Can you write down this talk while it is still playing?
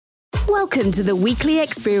Welcome to the Weekly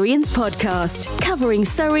Experience podcast, covering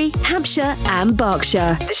Surrey, Hampshire and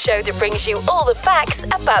Berkshire. The show that brings you all the facts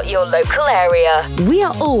about your local area. We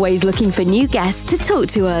are always looking for new guests to talk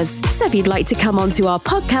to us. So if you'd like to come onto our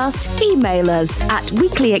podcast, email us at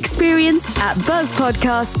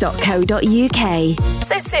weeklyexperience@buzzpodcast.co.uk.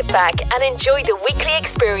 So sit back and enjoy the Weekly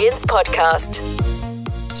Experience podcast.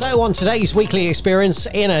 So on today's Weekly Experience,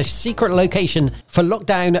 in a secret location for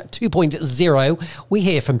Lockdown 2.0, we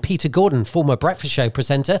hear from Peter Gordon, former breakfast show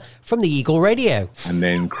presenter from the Eagle Radio. And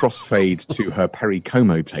then crossfade to her Perry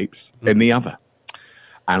Como tapes in the other.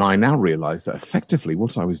 And I now realise that effectively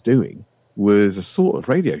what I was doing was a sort of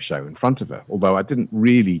radio show in front of her, although I didn't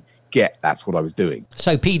really get that's what I was doing.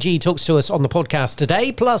 So PG talks to us on the podcast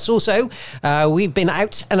today. Plus also, we've been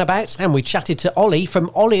out and about and we chatted to Ollie from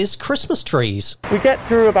Ollie's Christmas Trees. We get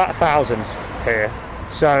through about 1,000 here.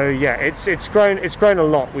 So yeah, it's grown a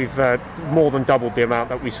lot. We've more than doubled the amount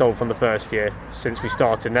that we sold from the first year since we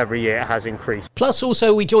started, and every year it has increased. Plus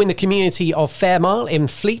also we join the community of Fairmile in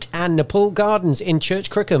Fleet and Nepal Gardens in Church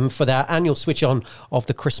Crookham for their annual switch on of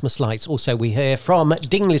the Christmas lights. Also we hear from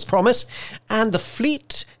Dingley's Promise and the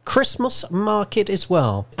Fleet Christmas Market as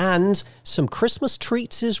well, and some Christmas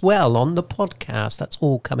treats as well on the podcast. That's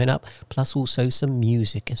all coming up, plus also some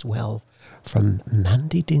music as well from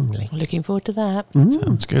Mandy Dingley. Looking forward to that.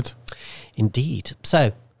 Sounds good. Indeed.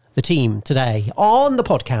 So, the team today on the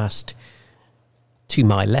podcast, to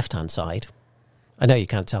my left-hand side, I know you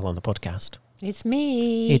can't tell on the podcast, It's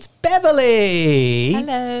me. it's Beverly.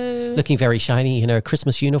 Hello. Looking very shiny in her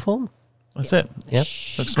Christmas uniform. That's it. Yep.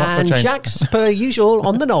 Looks smart for a And change. Jack's, per usual,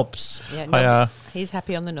 on the knobs, Yeah, he's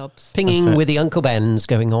happy on the knobs. pinging That's it. with the Uncle Ben's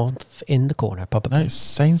going off in the corner, probably. No, it's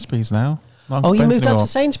Sainsbury's now. Not Oh, you Ben's moved up anymore.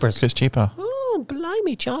 to Sainsbury's? 'Cause it's cheaper. Oh,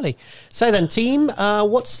 blimey, Charlie. So then, team,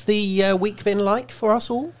 what's the week been like for us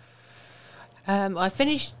all? I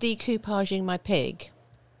finished decoupaging my pig,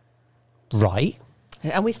 Right.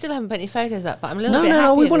 and we still haven't put any photos up. But I'm a little bit No,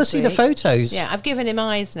 happier we want to this see the week. photos. Yeah, I've given him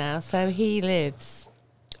eyes now, so he lives.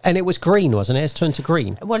 And it was green, wasn't it? It's turned to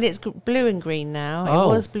green. Well, it's blue and green now. Oh.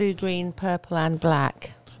 It was blue, green, purple, and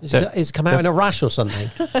black. Is it come out in a rash or something?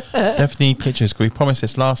 Definitely need pictures. We promised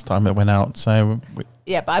this last time it went out. So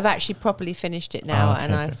Yeah, but I've actually properly finished it now, okay,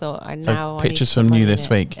 and I okay. thought I So now I pictures need to from put you money this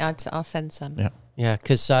in it. week. I'll send some. yeah. Yeah,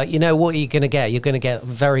 because you know what you're going to get? You're going to get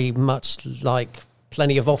very much like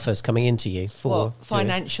plenty of offers coming into you for What, doing-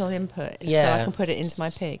 financial input, so Yeah. I can put it into my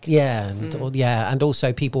pig. Yeah, and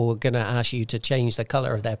also people are going to ask you to change the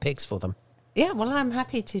colour of their pigs for them. Yeah, well, I'm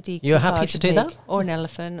happy to decoupage. You're happy to a do pig, that? or an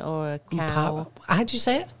elephant, or a cow. How do you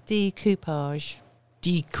say it? Decoupage.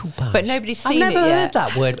 Decoupage. But nobody's I've seen never it heard yet.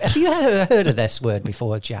 that word. Have you heard of this word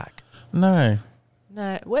before, Jack? No.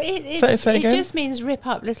 No, well, it Say again? just means rip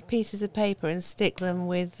up little pieces of paper and stick them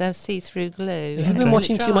with see-through glue. Have you been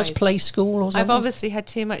watching too much Play School or something? I've obviously had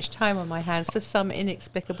too much time on my hands for some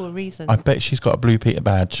inexplicable reason. I bet she's got a Blue Peter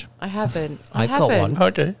badge. I haven't. I've got one.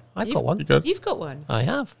 Okay. I've got one. You good? You've got one. I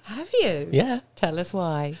have. Have you? Yeah. Tell us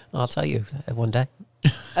why. I'll tell you one day.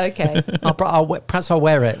 Okay. Perhaps I'll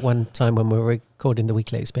wear it one time when we're recording the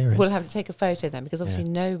Weekly Experience. We'll have to take a photo then, because obviously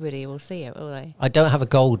nobody will see it, will they? I don't have a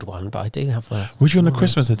gold one, but I do have one. Would you want a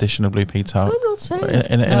Christmas edition of Blue Peter? I'm not saying.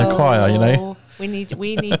 In a choir, you know. We need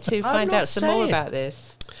to find not out some more saying. about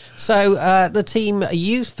this. So the team,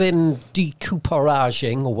 you've been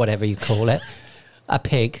decoupaging, or whatever you call it, a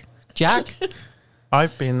pig. Jack,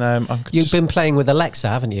 I've been. you've been playing with Alexa,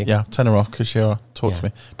 haven't you? Yeah, turn her off because she'll talk to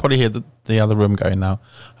me. Probably hear the other room going now.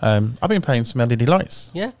 I've been playing some LED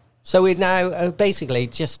lights. Yeah. So we're now, basically,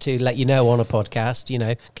 just to let you know on a podcast, you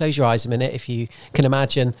know, close your eyes a minute if you can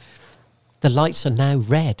imagine, the lights are now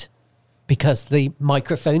red because the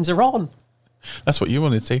microphones are on. That's what you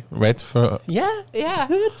wanted to see. Red for. Yeah. Yeah.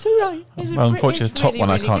 That's all right. Well, unfortunately, the top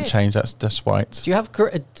one I can't change. That's just white. Do you have,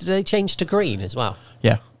 do they change to green as well?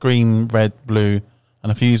 Yeah, green, red, blue,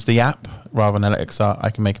 and if you use the app rather than Alexa, I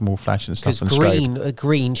can make them all flash and stuff. Because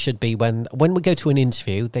green should be when we go to an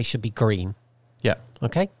interview, they should be green. Yeah.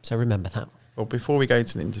 Okay, so remember that. Well, before we go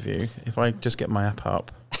to an interview, if I just get my app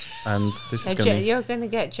up, and this is going to. You're going to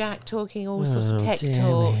get Jack talking all sorts of Oh, tech dear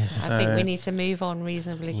talk. me. I think we need to move on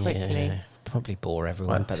reasonably quickly. Yeah, probably bore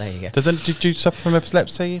everyone, but there you go. Did you suffer from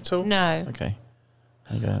epilepsy at all? No. Okay.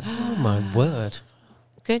 There you go. Oh my word!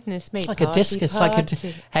 Goodness me. It's like a disco. It's like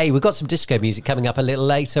hey, we've got some disco music coming up a little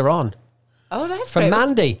later on Oh, that's from great.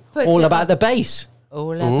 Mandy. Put All it about on. the bass.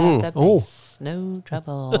 All about the Oh. bass. No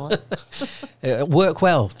trouble. Work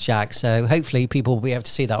well, Jack. So hopefully people will be able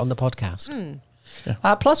to see that on the podcast.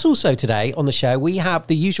 Yeah. Plus, also today on the show we have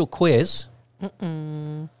the usual quiz,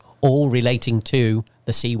 all relating to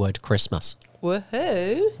the C word, Christmas.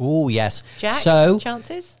 Woohoo. Oh yes. Jack, So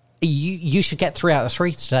chances? You should get 3 out of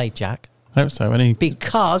 3 today, Jack. I hope so.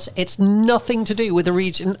 Because it's nothing to do with the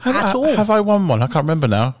region at all. Have I won one? I can't remember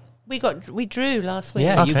now. We drew last week.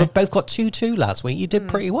 Yeah, Okay. you both got 2-2 last week. You did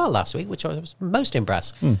pretty well last week, which I was most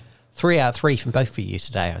impressed. 3 out of 3 from both of you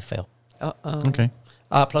today, I feel. Okay.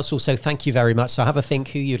 Plus, also, thank you very much. So have a think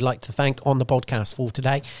who you'd like to thank on the podcast for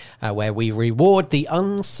today, where we reward the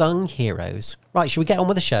unsung heroes. Right, should we get on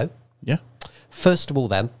with the show? Yeah. First of all,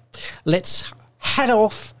 then, let's head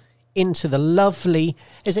off into the lovely,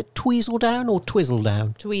 is it Tweezledown or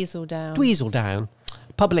Twizzledown? Tweezledown. Tweezledown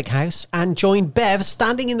public house and join Bev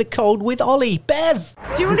standing in the cold with Ollie. Bev!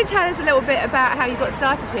 Do you want to tell us a little bit about how you got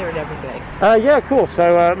started here and everything? Yeah, of course.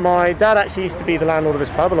 So my dad actually used to be the landlord of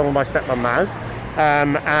this pub along with my stepmom Maz.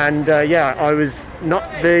 I was not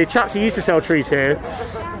the chaps who used to sell trees here.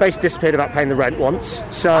 Basically disappeared about paying the rent once.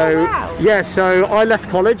 So so I left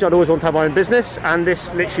college. I'd always wanted to have my own business, and this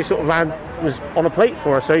literally sort of was on a plate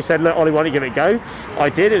for us. So he said, "Look, Ollie, why don't you give it a go?" I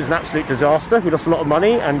did. It was an absolute disaster. We lost a lot of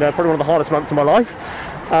money, and probably one of the hardest months of my life.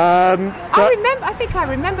 I think I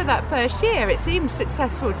remember that first year. It seemed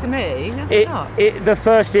successful to me. Does it not? The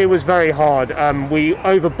first year was very hard. We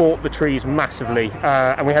overbought the trees massively,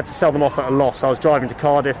 and we had to sell them off at a loss. I was driving to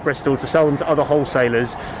Cardiff, Bristol to sell them to other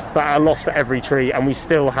wholesalers, but at a loss for every tree, and we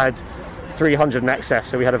still had 300 in excess,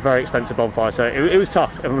 so we had a very expensive bonfire. So it was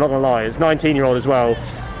tough, I'm not going to lie. It's 19-year-old as well.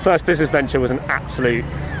 First business venture was an absolute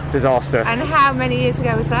disaster. And how many years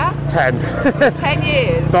ago was that? 10. 10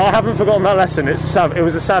 years. But I haven't forgotten that lesson. It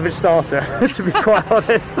was a savage starter, to be quite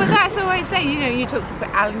honest. But that's always saying, you talk to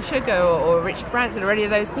Alan Sugar or Richard Branson or any of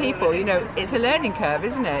those people, it's a learning curve,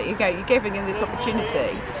 isn't it? You're giving them this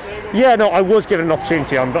opportunity. Yeah, no, I was given an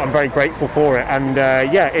opportunity. I'm very grateful for it, and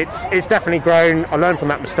it's definitely grown. I learned from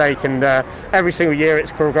that mistake, and every single year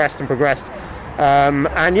it's progressed and progressed.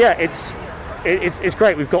 It's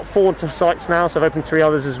great. We've got 4 sites now, so I've opened 3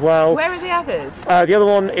 others as well. Where are the others? The other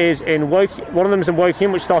one is in Woking. One of them is in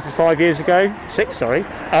Woking, which started 5 years ago. 6, sorry.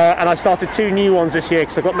 And I started 2 new ones this year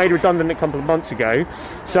because I got made redundant a couple of months ago.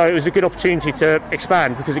 So it was a good opportunity to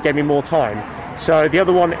expand because it gave me more time. So the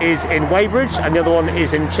other one is in Weybridge and the other one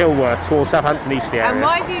is in Chilworth towards Southampton Eastleigh area. And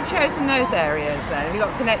why have you chosen those areas then? Have you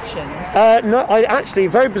got connections? No, I actually,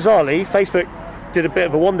 very bizarrely, Facebook did a bit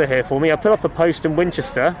of a wonder here for me. I put up a post in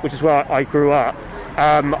Winchester, which is where I grew up,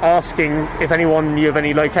 asking if anyone knew of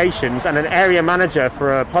any locations, and an area manager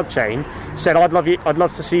for a pub chain said, I'd love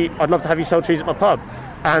to have you sell trees at my pub.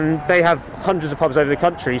 And they have hundreds of pubs over the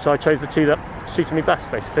country, so I chose the 2 that suited me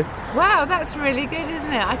best, basically. Wow, that's really good,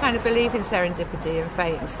 isn't it? I kind of believe in serendipity and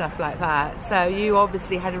fate and stuff like that. So you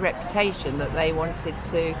obviously had a reputation that they wanted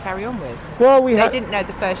to carry on with. Well, they didn't know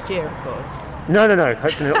the first year, of course. No.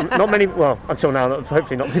 Hopefully not many. Well, until now,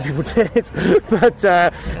 hopefully not many people did. But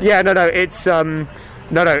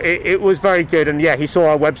it was very good. And yeah, he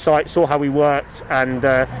saw our website, saw how we worked, and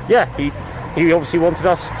he obviously wanted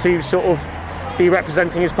us to sort of be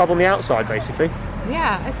representing his pub on the outside, basically.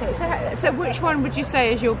 Yeah. Okay. So which one would you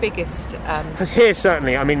say is your biggest? Here,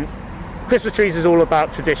 certainly. I mean, Christmas trees is all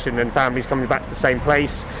about tradition and families coming back to the same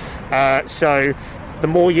place. So the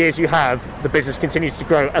more years you have, the business continues to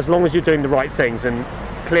grow as long as you're doing the right things, and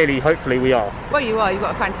clearly, hopefully, we are. Well, you are. You've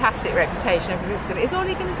got a fantastic reputation. Everybody's going, is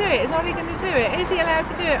Ollie going to do it? Is Ollie going to do it? Is he allowed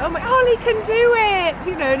to do it? Oh my, Ollie can do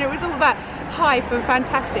it! And it was all that hype and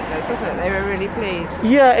fantasticness, wasn't it? They were really pleased.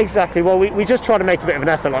 Yeah, exactly. Well, we just try to make a bit of an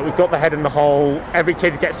effort. Like, we've got the head in the hole. Every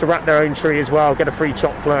kid gets to wrap their own tree as well, get a free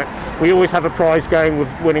chocolate. We always have a prize going with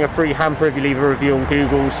winning a free hamper if you leave a review on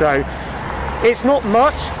Google. So it's not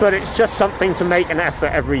much, but it's just something to make an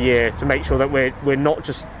effort every year to make sure that we're not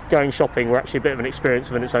just going shopping. We're actually a bit of an experience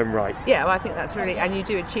within its own right. Yeah, well, I think that's really, and you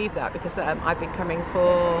do achieve that because I've been coming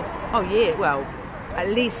for at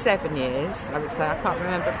least 7 years, I would say. I can't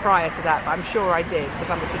remember prior to that, but I'm sure I did because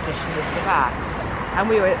I'm a traditionalist for that. And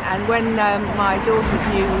when my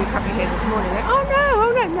daughters knew we were coming here this morning, they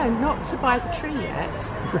went, no, not to buy the tree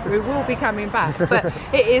yet. We will be coming back. But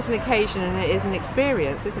it is an occasion and it is an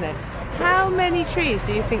experience, isn't it? How many trees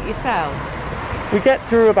do you think you sell? We get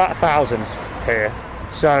through about 1,000 here.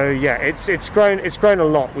 So yeah, it's grown a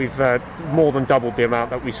lot. We've more than doubled the amount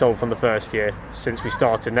that we sold from the first year since we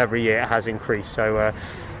started, and every year it has increased. So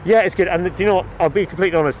it's good. And do you know what? I'll be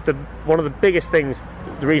completely honest. One of the biggest things,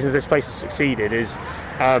 the reasons this place has succeeded is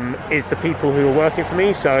the people who are working for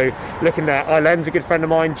me. So looking at Eileen's a good friend of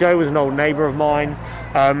mine. Joe was an old neighbour of mine.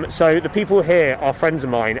 So the people here are friends of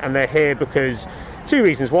mine, and they're here because 2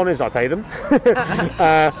 reasons. One is I pay them, but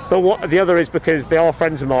the other is because they are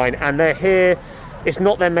friends of mine, and they're here. It's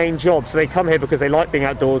not their main job, so they come here because they like being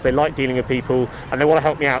outdoors, they like dealing with people, and they want to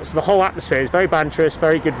help me out. So the whole atmosphere is very banterous,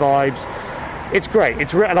 very good vibes. It's great.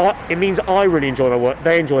 It means I really enjoy my work.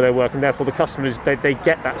 They enjoy their work, and therefore the customers they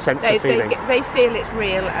get that sense of feeling. They feel it's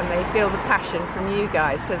real, and they feel the passion from you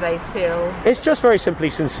guys. So they feel it's just very simply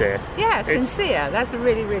sincere. Yeah, sincere. That's a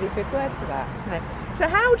really, really good word for that, isn't it? So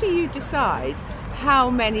how do you decide how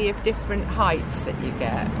many of different heights that you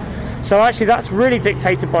get? So actually that's really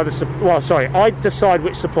dictated by I decide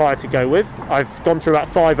which supplier to go with. I've gone through about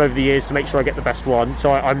 5 over the years to make sure I get the best one.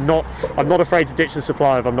 So I'm not afraid to ditch the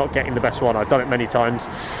supplier if I'm not getting the best one. I've done it many times.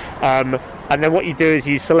 And then what you do is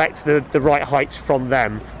you select the right heights from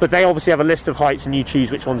them. But they obviously have a list of heights and you choose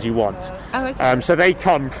which ones you want. Oh, okay. So they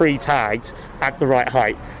come pre-tagged at the right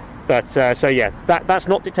height. But that's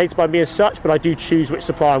not dictated by me as such, but I do choose which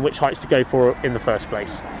supplier and which heights to go for in the first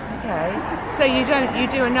place. Okay. So you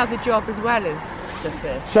do another job as well as just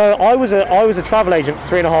this? So I was a travel agent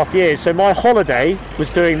for 3.5 years. So my holiday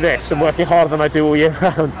was doing this and working harder than I do all year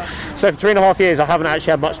round. So for 3.5 years, I haven't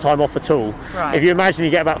actually had much time off at all. Right. If you imagine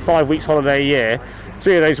you get about 5 weeks holiday a year,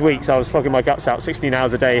 3 of those weeks I was slogging my guts out 16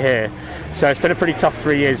 hours a day here. So it's been a pretty tough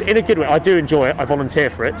 3 years. In a good way, I do enjoy it. I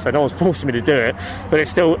volunteer for it, so no one's forcing me to do it. But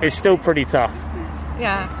it's still pretty tough.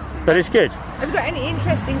 Yeah. But it's good. Have you got any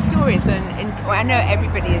interesting stories? I know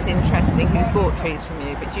everybody is interesting who's bought trees from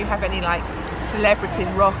you, but do you have any celebrities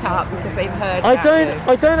rock up because they've heard about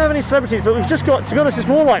you? I don't have any celebrities, but we've just got, to be honest, it's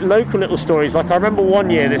more like local little stories. Like I remember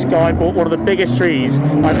one year this guy bought one of the biggest trees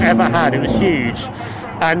I've ever had. It was huge.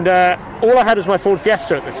 And all I had was my Ford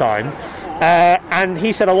Fiesta at the time. And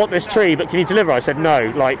he said, I want this tree, but can you deliver? I said,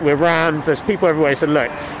 no, we're rammed, there's people everywhere. He said,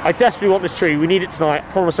 look, I desperately want this tree, we need it tonight,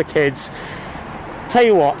 I promise the kids. Tell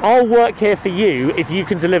you what, I'll work here for you if you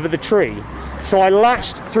can deliver the tree. So I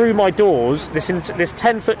lashed through my doors this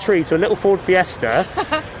 10-foot tree to a little Ford Fiesta,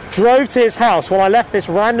 drove to his house while I left this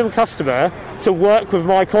random customer to work with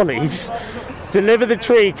my colleagues, delivered the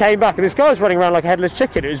tree, came back, and this guy was running around like a headless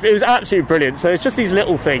chicken. It was absolutely brilliant. So it's just these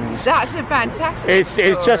little things. That's a fantastic story.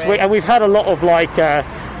 It's just, and we've had a lot of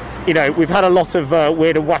we've had a lot of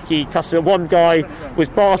weird and wacky customers. One guy was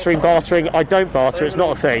bartering. I don't barter, it's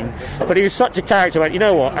not a thing. But he was such a character. I went, you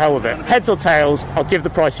know what, hell with it. Heads or tails, I'll give the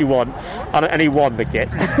price you want. And he won the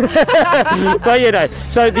gift. But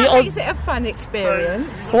so that makes it a fun experience.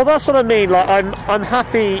 Well, that's what I mean. I'm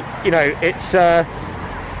happy. It's.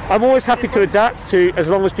 I'm always happy to adapt to, as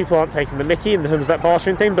long as people aren't taking the mickey in terms of that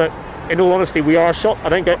bartering thing. But in all honesty, we are a shop.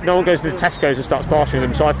 No one goes to the Tesco's and starts bartering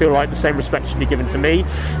them, so I feel like the same respect should be given to me.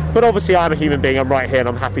 But obviously, I'm a human being. I'm right here, and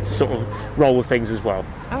I'm happy to sort of roll with things as well.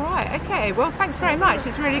 All right. Okay. Well, thanks very much.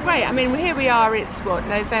 It's really great. I mean, here we are. It's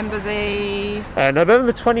November the 28th.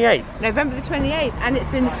 November the 28th, and it's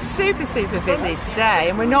been super, super busy today,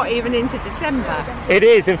 and we're not even into December. It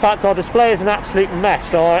is. In fact, our display is an absolute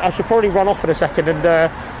mess. So I should probably run off in a second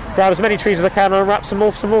and grab as many trees as I can and unwrap some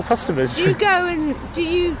more customers. Do you go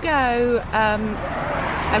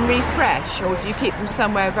and refresh, or do you keep them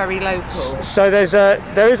somewhere very local? So there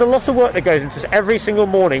is a lot of work that goes into this. Every single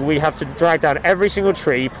morning we have to drag down every single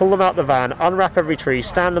tree, pull them out the van, unwrap every tree,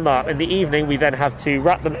 stand them up. In the evening we then have to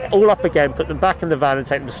wrap them all up again, put them back in the van and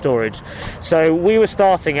take them to storage. So we were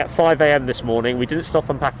starting at 5 a.m. this morning. We didn't stop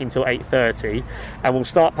unpacking until 8:30, and we'll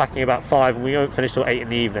start packing about 5 and we won't finish till 8 in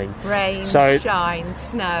the evening. Rain, shine,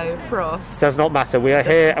 snow, frost. Does not matter. We are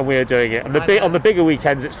here and we are doing it. And on the bigger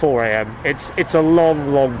weekends it's 4 a.m. It's a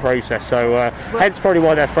long process, so hence probably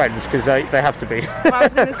why they're friends, because they have to be. Well, I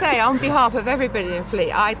was going to say, on behalf of everybody in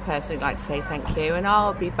Fleet, I'd personally like to say thank you, and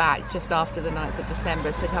I'll be back just after the 9th of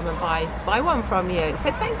December to come and buy one from you.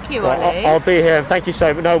 So thank you, Ollie. I'll be here, and thank you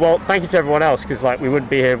so much. Thank you to everyone else, because we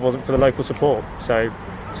wouldn't be here if it wasn't for the local support. So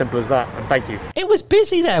simple as that, and thank you. It was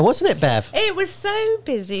busy there, wasn't it, Bev? It was so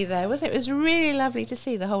busy there, wasn't it? It was really lovely to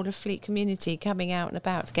see the whole of Fleet community coming out and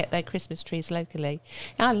about to get their Christmas trees locally.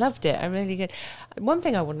 I loved it. I really did. One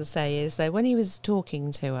thing I want to say is, though, when he was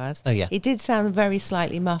talking to us, it did sound very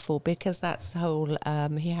slightly muffled, because that's the whole,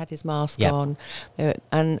 he had his mask on,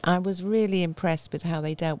 and I was really impressed with how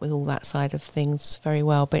they dealt with all that side of things very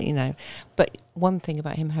well. But one thing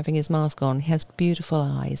about him having his mask on, he has beautiful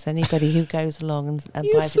eyes. Anybody who goes along and buys a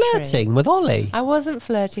tree. You're flirting with Ollie. I wasn't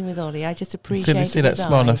flirting with Ollie. I just appreciated Didn't you see that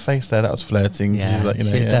smile on her face there? That was flirting. Yeah,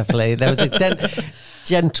 definitely. There was a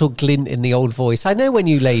gentle glint in the old voice. I know when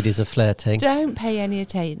you ladies are flirting. Don't pay any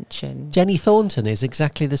attention. Jenny Thornton is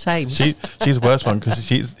exactly the same. She's the worst one, because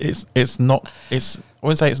it's not. I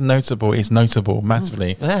wouldn't say it's notable. It's notable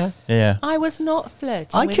massively. Yeah. I was not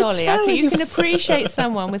flirting with Ollie. You can appreciate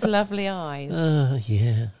someone with lovely eyes.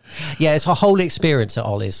 Yeah, it's a whole experience at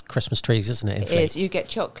Ollie's Christmas trees, isn't it? It is. You get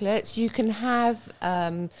chocolates. You can have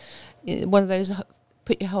one of those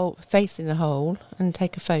put your whole face in the hole and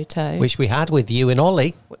take a photo. Which we had with you and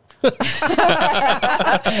Ollie.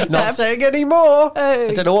 Not saying any more. Oh.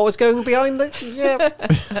 I don't know what was going behind the...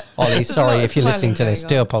 Yeah. Ollie, sorry if you're listening to this.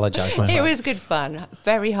 Do apologise. It was good fun.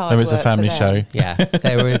 Very hard It was a work family for show. them. Yeah,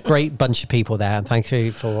 they were a great bunch of people there, and thank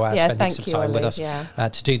you for spending thank some you, time with Ollie, us yeah.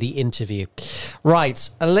 to do the interview. Right,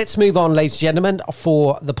 let's move on, ladies and gentlemen,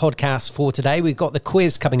 for the podcast for today. We've got the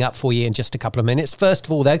quiz coming up for you in just a couple of minutes. First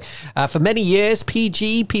of all, though, for many years,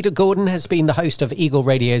 Peter Gordon has been the host of Eagle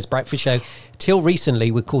Radio's Breakfast Show. Till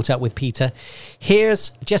recently, we caught up with Peter.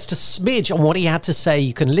 Here's just a smidge on what he had to say.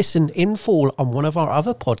 You can listen in full on one of our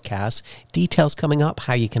other podcasts. Details coming up,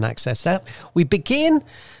 how you can access that. We begin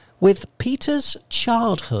with Peter's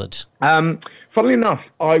childhood. Funnily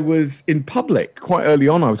enough, I was in public quite early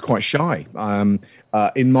on. I was quite shy.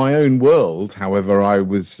 In my own world, however, I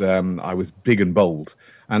was big and bold,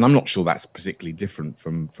 and I'm not sure that's particularly different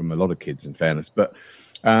from a lot of kids, in fairness. But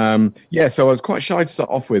so I was quite shy to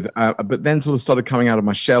start off with, but then sort of started coming out of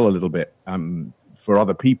my shell a little bit for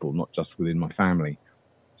other people, not just within my family,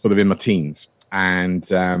 sort of in my teens, and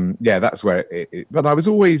that's where it. But I was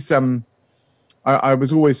always. I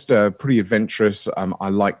was always pretty adventurous. I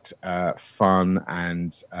liked fun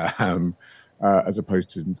and as opposed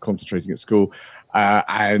to concentrating at school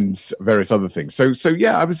and various other things. So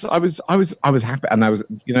yeah, I was happy, and I was,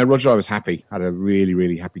 Roger, I was happy. I had a really,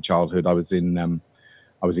 really happy childhood. I was in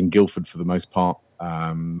Guildford for the most part,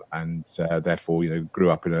 and therefore, grew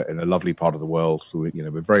up in a lovely part of the world. So,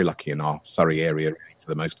 we're very lucky in our Surrey area really, for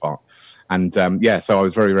the most part. And so I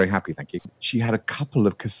was very, very happy. Thank you. She had a couple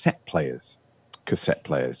of cassette players,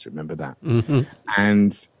 remember that? Mm-hmm.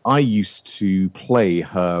 And I used to play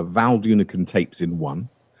her Val Dunican tapes in one,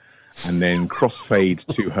 and then crossfade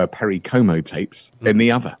to her Perry Como tapes in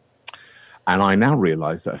the other. And I now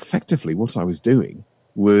realise that effectively what I was doing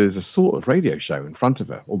was a sort of radio show in front of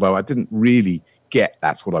her, although I didn't really get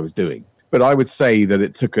that's what I was doing. But I would say that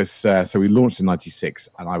it took us, so we launched in 96,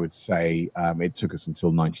 and I would say it took us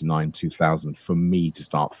until 99, 2000 for me to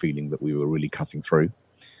start feeling that we were really cutting through.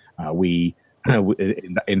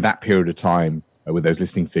 In that period of time, with those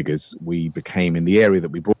listening figures, we became, in the area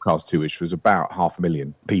that we broadcast to, which was about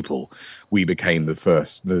 500,000 people, we became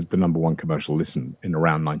the number one commercial listen in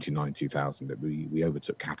around 99, 2000. We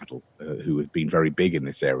overtook Capital, who had been very big in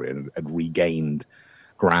this area and had regained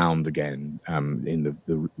ground again in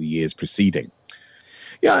the years preceding.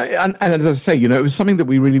 Yeah, and as I say, it was something that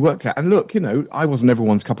we really worked at. And look, I wasn't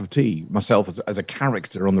everyone's cup of tea myself as a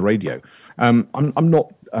character on the radio. I'm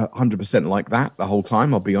not 100% like that the whole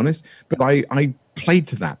time, I'll be honest. But I played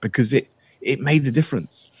to that because it made a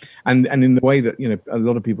difference. And in the way that, a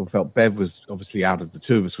lot of people felt Bev was obviously, out of the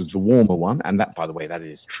two of us, was the warmer one. And that, by the way, that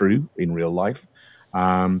is true in real life.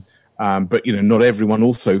 But, not everyone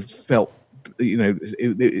also felt, there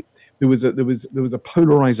was a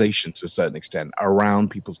polarization to a certain extent around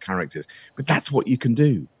people's characters, but that's what you can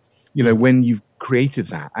do, when you've created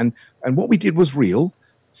that. And what we did was real.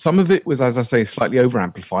 Some of it was, as I say, slightly over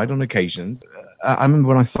amplified on occasions. I remember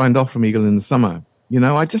when I signed off from Eagle in the summer,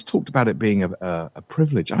 I just talked about it being a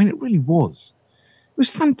privilege. I mean, it really was. It was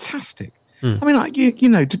fantastic. I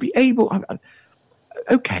mean, to be able,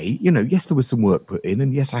 okay, yes, there was some work put in,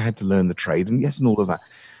 and yes, I had to learn the trade, and yes, and all of that.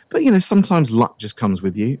 But, sometimes luck just comes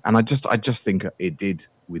with you. And I just think it did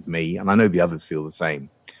with me. And I know the others feel the same.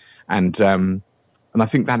 And I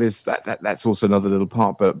think that's also another little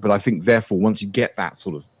part. But I think, therefore, once you get that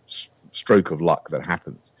sort of stroke of luck that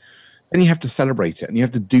happens, then you have to celebrate it and you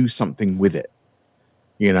have to do something with it.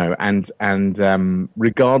 And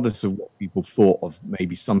regardless of what people thought of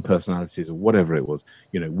maybe some personalities or whatever it was,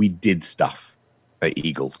 we did stuff at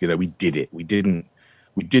Eagle. We did it. We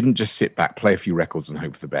didn't just sit back, play a few records and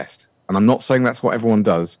hope for the best. And I'm not saying that's what everyone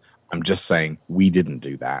does. I'm just saying we didn't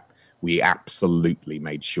do that. We absolutely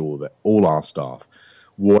made sure that all our staff,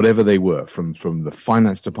 whatever they were, from the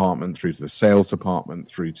finance department through to the sales department,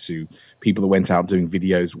 through to people that went out doing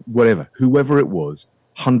videos, whoever it was,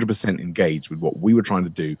 100% engaged with what we were trying to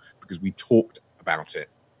do because we talked about it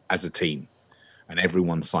as a team. And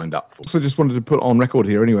everyone signed up for. So I just wanted to put on record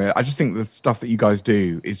here anyway. I just think the stuff that you guys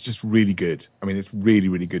do is just really good. I mean, it's really,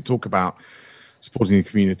 really good. Talk about supporting the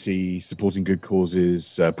community, supporting good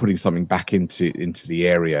causes, putting something back into the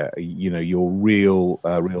area. You're real.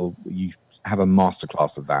 You have a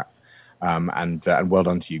masterclass of that. And well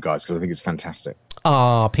done to you guys, because I think it's fantastic.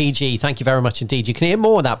 PG, thank you very much indeed. You can hear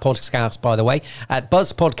more of that podcast, by the way, at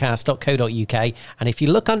buzzpodcast.co.uk. And if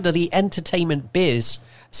you look under the Entertainment Biz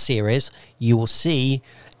series, you will see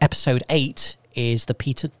episode 8 is the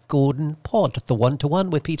Peter Gordon pod, the one-to-one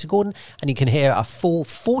with Peter Gordon, and you can hear a full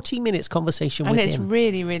 40 minutes conversation with him. And it's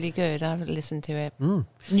really, really good. I've listened to it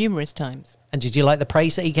numerous times. And did you like the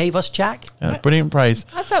praise that he gave us, Jack? Yeah, brilliant praise.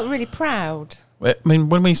 I felt really proud. I mean,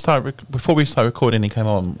 when we before we started recording, he came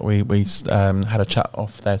on. We had a chat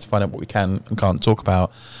off there to find out what we can and can't talk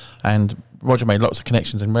about, and Roger made lots of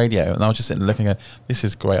connections in radio, and I was just sitting there looking at, this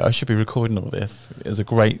is great. I should be recording all this. It was a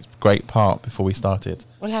great part before we started.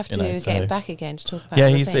 We'll have to get him back again to talk about. Yeah,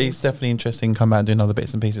 he's definitely interested in coming back and doing other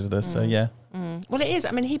bits and pieces with us. So yeah. Well, it is. I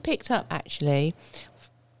mean, he picked up actually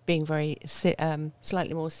being very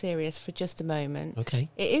slightly more serious for just a moment. Okay.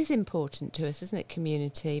 It is important to us, isn't it?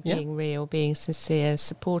 Community, being real, being sincere,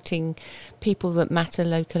 supporting people that matter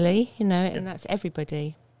locally, and that's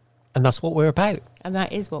everybody. And that's what we're about. And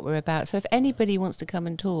that is what we're about. So if anybody wants to come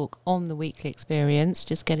and talk on the weekly experience,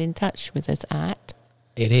 just get in touch with us at...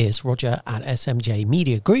 It is Roger at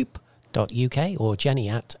smjmediagroup.uk or Jenny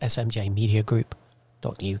at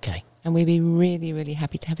smjmediagroup.uk. And we'd be really, really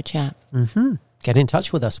happy to have a chat. Mm-hmm. Get in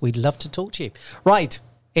touch with us. We'd love to talk to you. Right.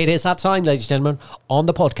 It is that time, ladies and gentlemen, on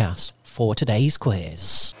the podcast for today's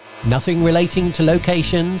quiz. Nothing relating to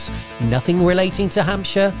locations, nothing relating to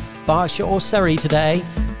Hampshire, Berkshire or Surrey today.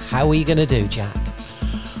 How are you going to do, Jack?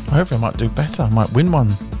 Hopefully I might do better. I might win one.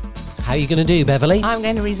 How are you going to do, Beverly? I'm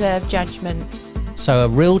going to reserve judgment. So a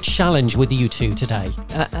real challenge with you two today.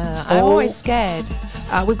 I'm always scared.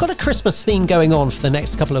 We've got a Christmas theme going on for the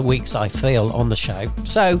next couple of weeks, I feel, on the show.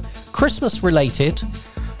 So, Christmas related.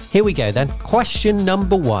 Here we go then. Question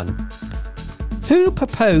number 1. Who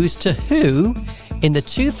proposed to who in the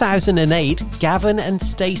 2008 Gavin and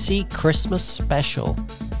Stacey Christmas special?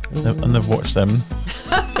 And I've watched them.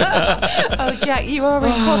 Oh, Jack, you are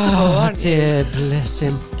impossible, aren't you? Dear, bless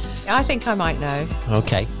him. I think I might know.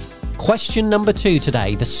 Okay. Question number 2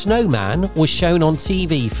 today. The Snowman was shown on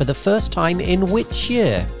TV for the first time in which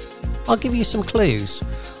year? I'll give you some clues.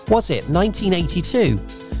 Was it 1982,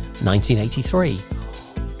 1983,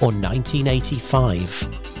 or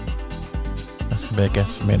 1985? That's going to be a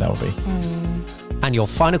guess for me, that will be. And your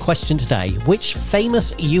final question today. Which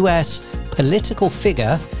famous US political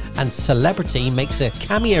figure and celebrity makes a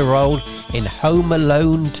cameo role in Home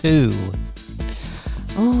Alone 2?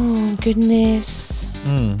 Oh, goodness.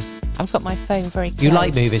 I've got my phone very close. You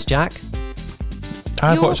like movies, Jack?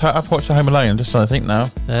 I've watched the Home Alone. I'm just trying to think now.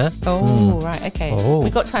 Right, okay. Oh.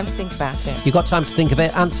 We've got time to think about it. You've got time to think of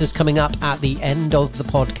it. Answers coming up at the end of the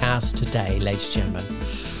podcast today, ladies and gentlemen.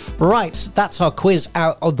 Right, that's our quiz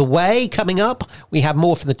out of the way. Coming up, we have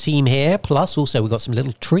more from the team here. Plus, also, we've got some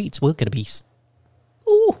little treats. We're going to be...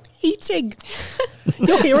 eating.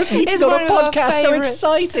 You'll hear us eating on a podcast. So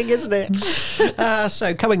exciting, isn't it?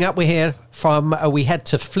 So coming up, we hear from, we head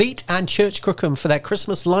to Fleet and Church Crookham for their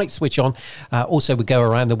Christmas light switch on. Also, we go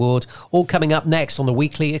around the world. All coming up next on the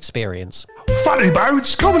weekly experience. Funny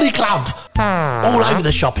Bones Comedy Club. All over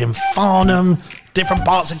the shop in Farnham, different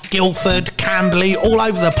parts of Guildford, Camberley, all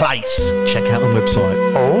over the place. Check out the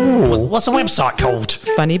website. Oh, what's the website called?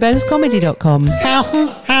 funnybonescomedy.com.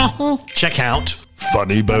 Check out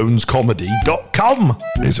funnybonescomedy.com.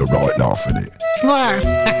 There's a right laugh in it.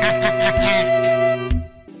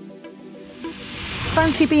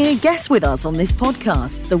 Fancy being a guest with us on this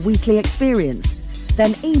podcast, The Weekly Experience?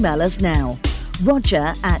 Then email us now,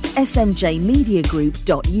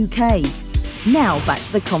 roger@smjmediagroup.uk. Now back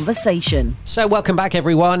to the conversation. So welcome back,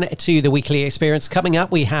 everyone, to the weekly experience. Coming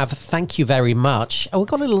up, we have Thank You Very Much. We've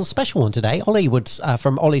got a little special one today. Ollie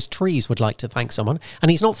from Ollie's Trees would like to thank someone,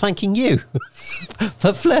 and he's not thanking you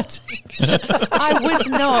for flirting. I was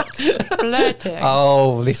not flirting.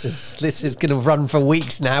 Oh, this is going to run for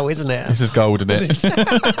weeks now, isn't it? This is gold, isn't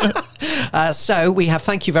it? So we have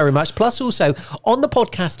Thank You Very Much. Plus, also, on the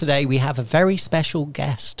podcast today, we have a very special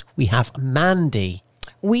guest. We have Mandy.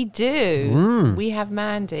 We do. We have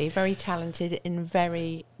Mandy, very talented in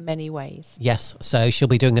very many ways. Yes, so she'll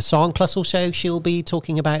be doing a song, plus also she'll be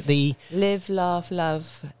talking about the... Live, Laugh,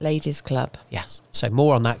 Love Ladies Club. Yes, so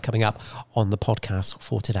more on that coming up on the podcast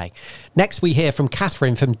for today. Next, we hear from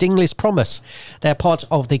Catherine from Dingley's Promise. They're part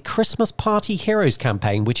of the Christmas Party Heroes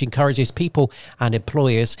campaign, which encourages people and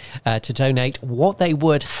employers to donate what they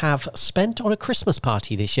would have spent on a Christmas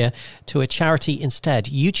party this year to a charity instead.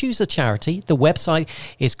 You choose the charity. The website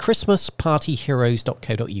is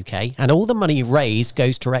christmaspartyheroes.co.uk, and all the money raised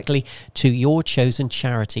goes directly to your chosen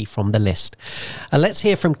charity from the list. Let's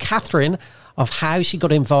hear from Catherine of how she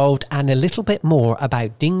got involved and a little bit more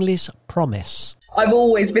about Dingley's Promise. I've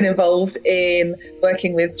always been involved in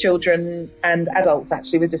working with children and adults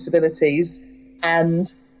actually with disabilities,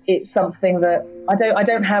 and it's something that I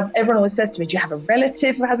don't have. Everyone always says to me, do you have a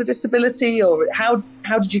relative who has a disability, or how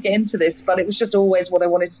did you get into this? But it was just always what I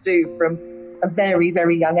wanted to do from a very,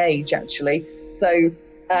 very young age, actually. So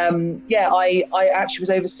I actually was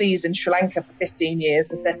overseas in Sri Lanka for 15 years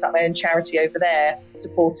and set up my own charity over there,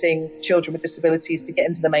 supporting children with disabilities to get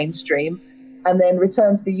into the mainstream, and then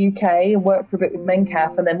returned to the UK and worked for a bit with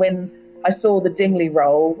MenCap. And then when I saw the Dingley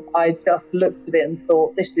role, I just looked at it and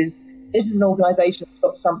thought, this is an organisation that's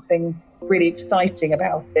got something really exciting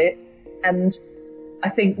about it. And I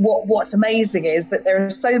think what's amazing is that there are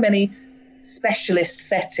so many specialist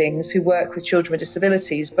settings who work with children with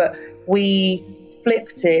disabilities, but we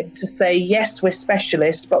flipped it to say, yes, we're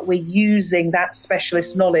specialist, but we're using that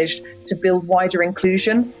specialist knowledge to build wider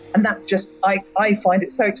inclusion. And that just, I find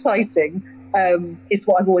it so exciting. It's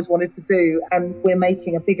what I've always wanted to do. And we're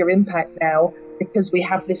making a bigger impact now because we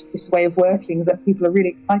have this way of working that people are really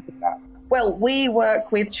excited about. Well, we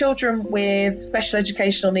work with children with special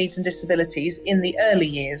educational needs and disabilities in the early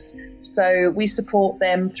years. So we support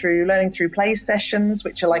them through learning through play sessions,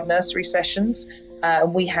 which are like nursery sessions.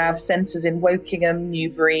 We have centres in Wokingham,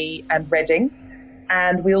 Newbury and Reading.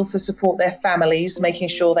 And we also support their families, making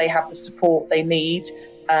sure they have the support they need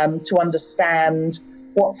to understand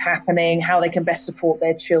what's happening, how they can best support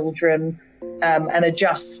their children, and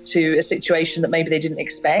adjust to a situation that maybe they didn't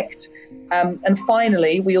expect. And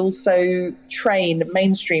finally, we also train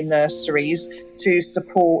mainstream nurseries to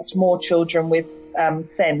support more children with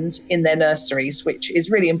SEND in their nurseries, which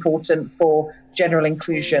is really important for general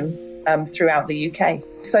inclusion throughout the UK.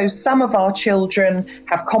 So some of our children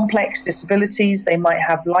have complex disabilities. They might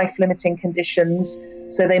have life-limiting conditions,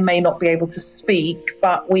 so they may not be able to speak,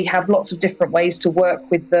 but we have lots of different ways to work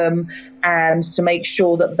with them and to make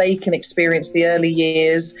sure that they can experience the early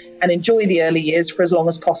years and enjoy the early years for as long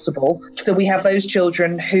as possible. So we have those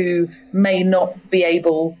children who may not be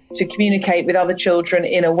able to communicate with other children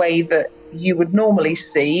in a way that you would normally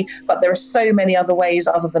see, but there are so many other ways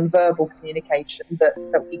other than verbal communication that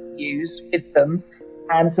we can use with them.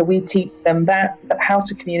 And so we teach them that how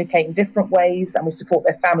to communicate in different ways, and we support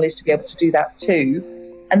their families to be able to do that too.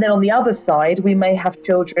 And then on the other side, we may have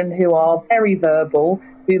children who are very verbal,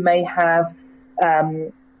 who may have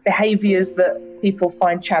behaviours that people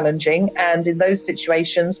find challenging. And in those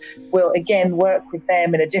situations, we'll again work with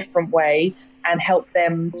them in a different way and help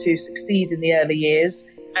them to succeed in the early years.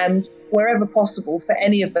 And wherever possible, for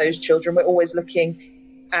any of those children, we're always looking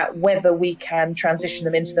at whether we can transition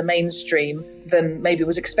them into the mainstream than maybe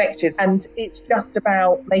was expected. And it's just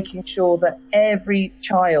about making sure that every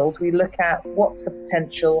child, we look at what's the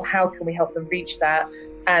potential, how can we help them reach that,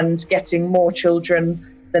 and getting more children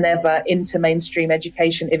than ever into mainstream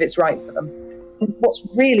education if it's right for them. And what's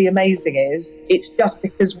really amazing is it's just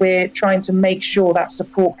because we're trying to make sure that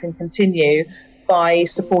support can continue by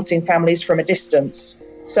supporting families from a distance.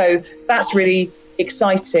 So that's really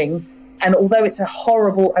exciting. And although it's a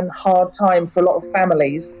horrible and hard time for a lot of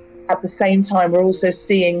families, at the same time, we're also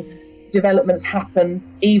seeing developments happen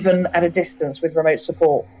even at a distance with remote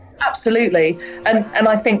support. Absolutely. And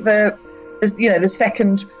I think the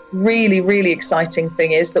second really, really exciting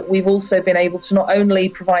thing is that we've also been able to not only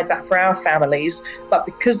provide that for our families, but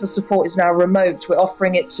because the support is now remote, we're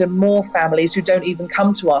offering it to more families who don't even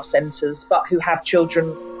come to our centres, but who have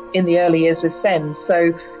children in the early years with SEND.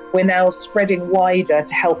 So we're now spreading wider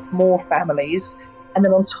to help more families. And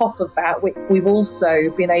then on top of that, we've also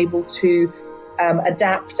been able to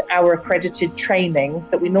adapt our accredited training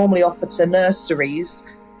that we normally offer to nurseries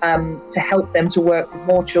to help them to work with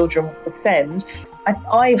more children with SEND.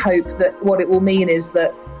 I hope that what it will mean is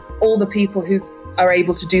that all the people who are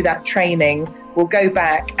able to do that training will go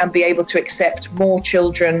back and be able to accept more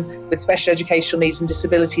children with special educational needs and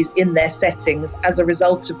disabilities in their settings as a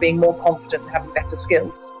result of being more confident and having better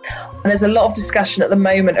skills. And there's a lot of discussion at the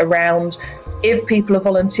moment around if people are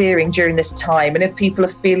volunteering during this time and if people are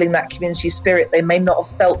feeling that community spirit they may not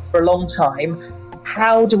have felt for a long time,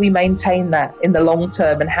 how do we maintain that in the long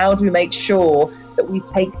term, and how do we make sure that we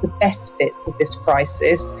take the best bits of this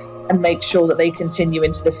crisis and make sure that they continue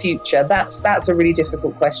into the future? That's a really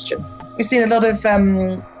difficult question. We've seen a lot of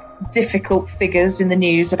difficult figures in the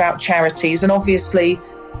news about charities, and obviously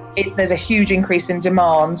there's a huge increase in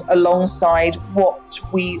demand alongside what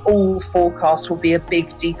we all forecast will be a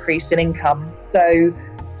big decrease in income. So,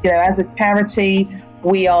 as a charity,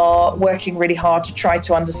 we are working really hard to try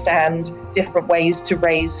to understand different ways to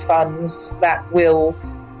raise funds that will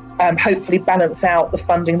hopefully balance out the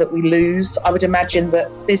funding that we lose. I would imagine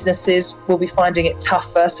that businesses will be finding it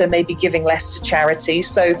tougher, so maybe giving less to charity.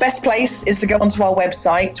 So best place is to go onto our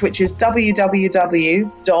website, which is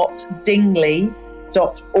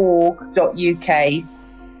www.dingley.org.uk.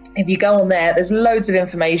 If you go on there, there's loads of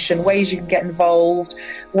information, ways you can get involved,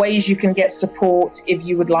 ways you can get support if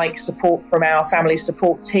you would like support from our family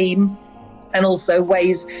support team, and also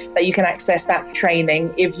ways that you can access that for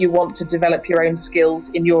training if you want to develop your own skills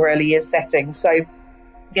in your early years setting. So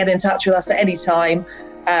get in touch with us at any time.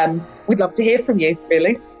 We'd love to hear from you,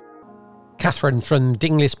 really. Catherine from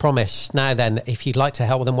Dingley's Promise. Now then, if you'd like to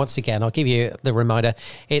help them, once again, I'll give you the reminder.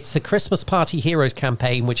 It's the Christmas Party Heroes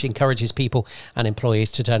campaign, which encourages people and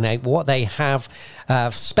employees to donate what they have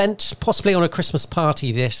spent possibly on a Christmas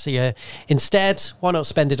party this year. Instead, why not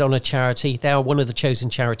spend it on a charity? They are one of the chosen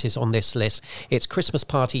charities on this list. It's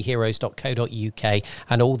christmaspartyheroes.co.uk,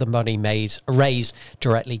 and all the money raised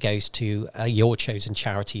directly goes to your chosen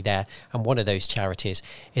charity there. And one of those charities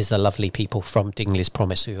is the lovely people from Dingley's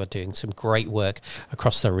Promise, who are doing some great work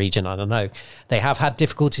across the region. I don't know, they have had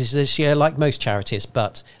difficulties this year, like most charities,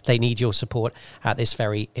 but they need your support at this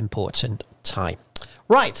very important time.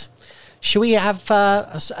 Right. Should we have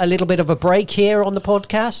a little bit of a break here on the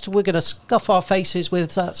podcast? We're going to scuff our faces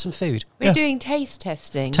with some food. We're doing taste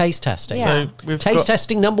testing. Taste testing. Yeah. So taste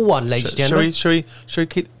testing number one, ladies and gentlemen. Should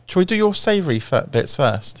we do your savoury bits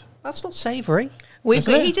first? That's not savoury.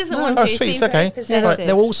 He doesn't want to. Sweets, okay. Yeah,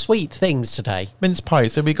 they're all sweet things today. Mince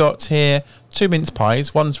pies. So we got here 2 mince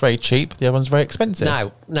pies. One's very cheap. The other one's very expensive.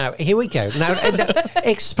 Now, here we go. Now,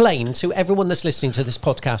 explain to everyone that's listening to this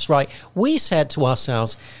podcast, right? We said to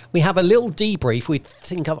ourselves, we have a little debrief. We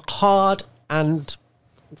think of hard and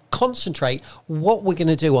concentrate what we're going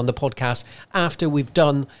to do on the podcast after we've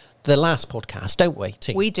done the last podcast, don't we,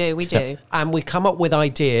 T? We do. Yeah. And we come up with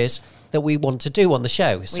ideas that we want to do on the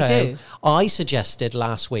show. So do. I suggested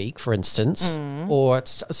last week, for instance, or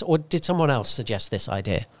did someone else suggest this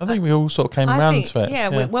idea? I think we all sort of came around to it.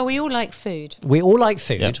 Yeah. We all like food. We all like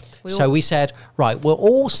food. Yep. So we said, right, we'll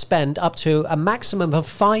all spend up to a maximum of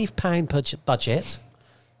 £5 budget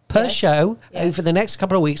per show over the next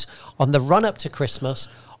couple of weeks on the run up to Christmas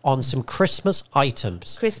on some Christmas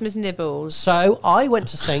items. Christmas nibbles. So I went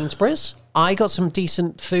to Sainsbury's. I got some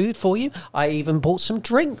decent food for you. I even bought some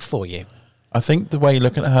drink for you. I think the way you're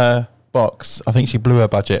looking at her box, I think she blew her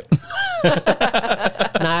budget.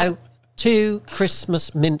 Now, 2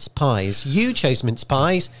 Christmas mince pies. You chose mince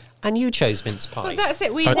pies, and you chose mince pies. Well, that's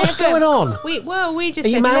it. What's going on? We just Are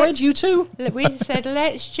you married, you two? We said,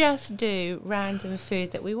 let's just do random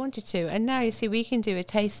food that we wanted to. And now, you see, we can do a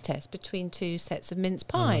taste test between 2 sets of mince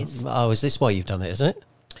pies. Oh, is this why you've done it, is it?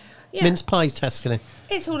 Yeah. Mince pies testing.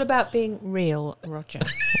 It's all about being real, Roger.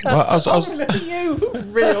 Well, I was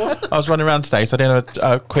Real. I was running around today, so I did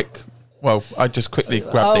a quick... Well, I just quickly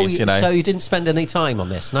grabbed these, you know. So you didn't spend any time on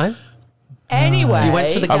this, no? Anyway. You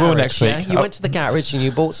went to the garage. I will next week. Yeah? You went to the garage and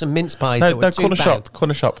you bought some mince pies No, that were £2.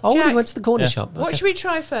 corner shop. Oh, Jack, you went to the corner yeah. shop. What Okay. should we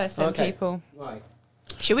try first then, people? Right.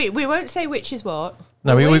 Should we won't say which is what.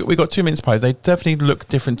 No, we got 2 mince pies. They definitely look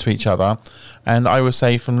different to each other. And I would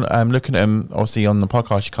say from looking at them, obviously on the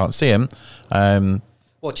podcast you can't see them.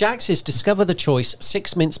 Well, Jack's is Discover the Choice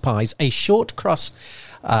 6 mince pies, a short crust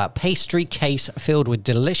pastry case filled with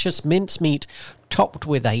delicious mincemeat, topped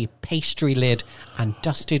with a pastry lid and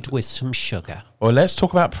dusted with some sugar. Well, let's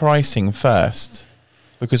talk about pricing first,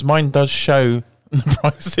 because mine does show the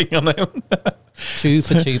pricing on it. 2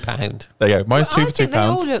 for £2. There you go. Mine's Well, 2 for £2. They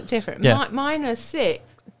all look different. Yeah. Mine are 6.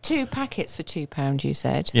 2 packets for £2, you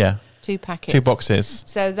said? Yeah. 2 packets. 2 boxes.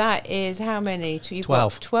 So that is how many? You've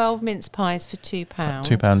 12. got 12 mince pies for £2.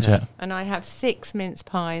 £2, yeah. And I have 6 mince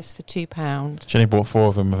pies for £2. She only bought 4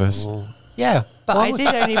 of them with us. Yeah. But I did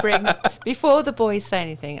only bring, before the boys say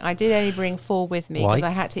anything, I did only bring 4 with me because Why?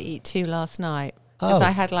 I had to eat 2 last night. Because I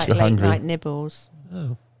had like You're late hungry. night nibbles.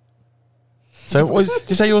 Oh. So what, did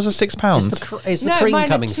you say yours are £6? Is the No, cream mine are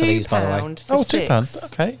coming for these, by the way? £2 for Oh, six. £2.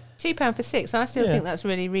 Okay. £2 for 6. I still Yeah. think that's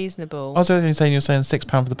really reasonable. I was only saying you're saying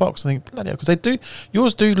 £6 for the box. I think bloody hell, because they do.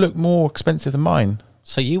 Yours do look more expensive than mine.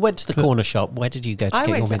 So you went to the corner shop. Where did you go to I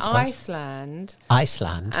get your went to mince pies? Iceland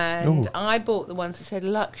Iceland. and Ooh. I bought the ones that said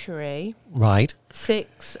luxury, Right.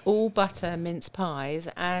 6 all butter mince pies,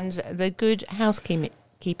 and the Good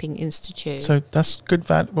Housekeeping Institute. So that's good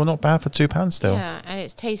value. Well, not bad for £2 still. Yeah, and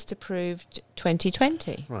it's taste approved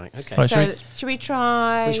 2020. Right, okay. Right, So should we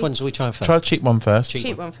try? Which ones do we try first? Try the cheap one first.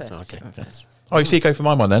 Cheap one first. Okay. Oh, you see, go for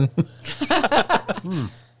my one then.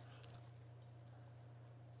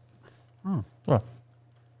 Well,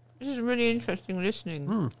 This is really interesting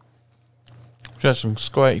listening. just some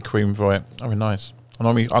squirty cream for it. That'd be nice. I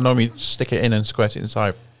normally stick it in and squirt it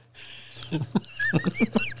inside.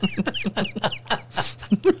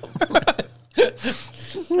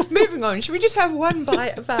 Moving on. Should we just have one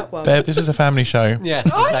bite of that one? Babe, this is a family show. Yeah.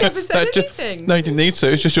 Oh, I never said No, anything. No, you didn't need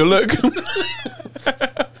to. It's just your look.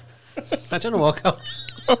 I don't know what.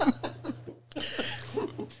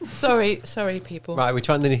 Sorry, people. Right, we're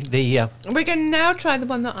trying the We're going to now try the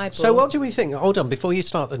one that I bought. So what do we think? Hold on, before you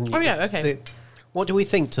start the new... Oh, yeah, okay. What do we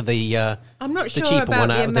think to the I'm not the sure cheaper about one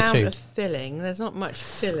the out of the amount two? of filling. There's not much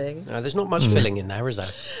filling. No, there's not much filling in there, is there?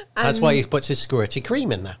 That's why he puts his squirty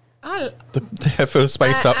cream in there. Fill the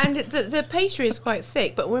space up. And the pastry is quite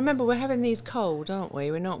thick, but remember, we're having these cold, aren't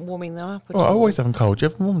we? We're not warming them up at all. I always have them cold. Do you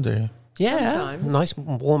have them warm, do you? Yeah, Sometimes. nice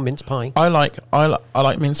warm mince pie. I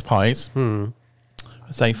like mince pies. I'd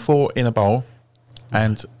say 4 in a bowl,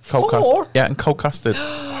 and cold 4? custard. Yeah, and cold custard.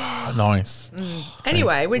 Nice.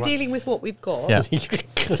 Anyway, we're dealing with what we've got. Yeah.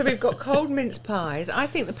 So we've got cold mince pies. I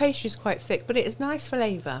think the pastry is quite thick, but it is nice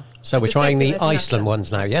flavour. So we're Just don't trying think the there's enough Iceland left.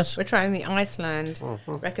 ones now, yes? We're trying the Iceland,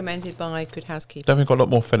 recommended by Good Housekeeping. Definitely got a lot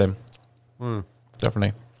more filling.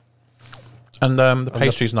 Definitely. And the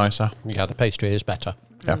pastry's nicer. Yeah, the pastry is better.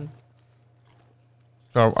 Yeah.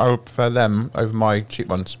 So I would prefer them over my cheap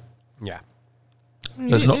ones. Yeah.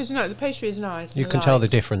 There's The pastry is nice. You can tell the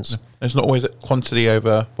difference. There's not always quantity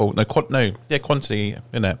over... Well, quantity,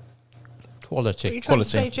 in it. Quality. What are you trying to Quality.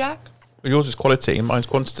 say, Jack? Well, yours is quality and mine's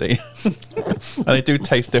quantity. And they do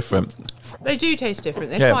taste different. They do taste different.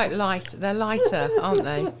 They're quite light. They're lighter, aren't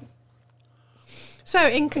they? So,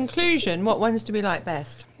 in conclusion, what ones do we like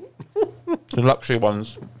best? The luxury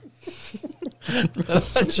ones.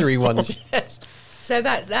 Luxury ones, yes. So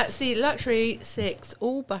that's the luxury 6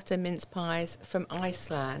 all butter mince pies from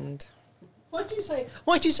Iceland. Why do you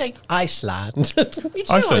say Iceland? You know what?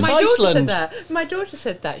 Iceland. My daughter said Iceland. that. My daughter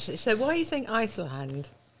said that. She said, "Why are you saying Iceland?"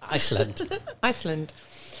 Iceland. Iceland.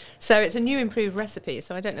 So it's a new improved recipe.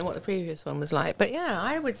 So I don't know what the previous one was like, but yeah,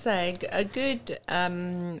 I would say a good 8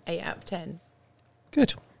 out of 10.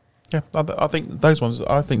 Good. Yeah, I think those ones,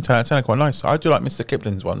 10 are quite nice. I do like Mr.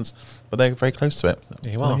 Kipling's ones, but they're very close to it.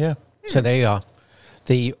 There you are. Yeah. So there you are.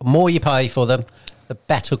 The more you pay for them, the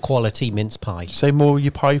better quality mince pie. Say more you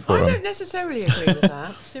pie for I them. don't necessarily agree with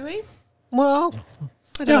that. Do we? Well,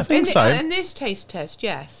 Yeah, I think so. In this taste test,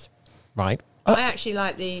 yes. right. I actually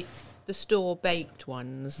like the store baked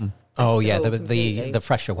ones. Oh yeah, Store the completely.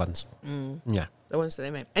 fresher ones. Yeah. The ones that they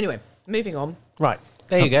make. Anyway, moving on. Right.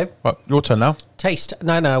 There you go. Right, your turn now. Taste.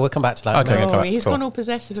 No, we'll come back to that. Okay, No. come back. He's Cool. gone all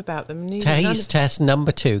possessive about them. Taste test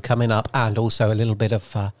number 2 coming up, and also a little bit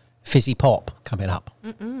of fizzy pop coming up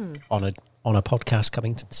on a podcast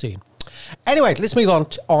coming soon. Anyway, let's move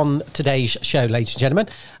on today's show, ladies and gentlemen.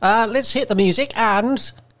 Let's hit the music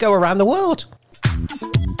and go around the world.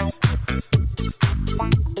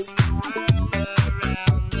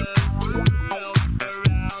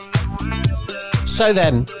 So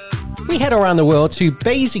then, we head around the world to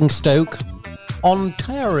Basingstoke,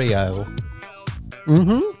 Ontario,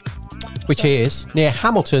 which is near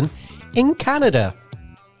Hamilton in Canada.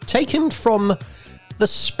 Taken from the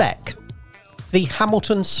Spec, the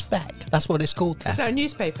Hamilton Spec. That's what it's called there. Is that a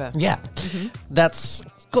newspaper? Yeah. That's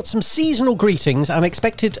got some seasonal greetings and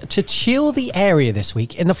expected to chill the area this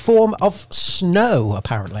week in the form of snow,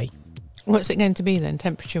 apparently. What's it going to be then,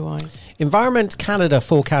 temperature-wise? Environment Canada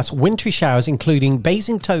forecasts wintry showers, including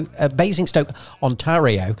Basingstoke,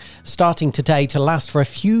 Ontario, starting today to last for a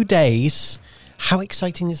few days. How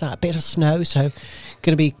exciting is that? A bit of snow, so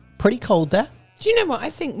going to be pretty cold there. Do you know what?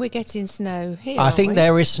 I think we're getting snow here. I aren't think we?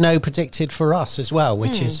 there is snow predicted for us as well,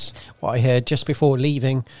 which is what I heard just before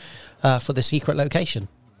leaving for the secret location.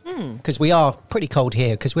 Because we are pretty cold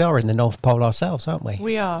here, because we are in the North Pole ourselves, aren't we?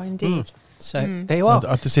 We are, indeed. So there you are.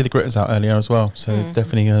 I did see the gritters out earlier as well, so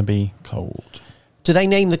definitely going to be cold. Do they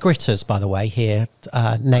name the gritters, by the way, here,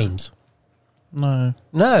 names? No.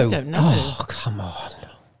 No. I don't know. Oh, come on.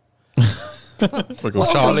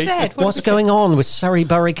 Charlie. What's going on with Surrey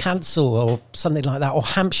Borough Council or something like that, or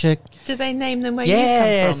Hampshire? Do they name them where you come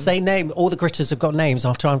Yes, from? they name, all the gritters have got names.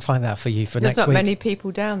 I'll try and find that for you for There's next not week. many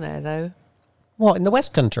people down there, though. What, in the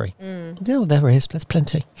West Country? No, there is. There's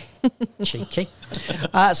plenty. Cheeky.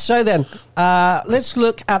 So then, let's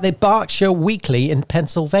look at the Berkshire Weekly in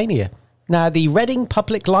Pennsylvania. Now, the Reading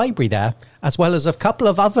Public Library there, as well as a couple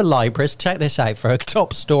of other libraries, check this out for a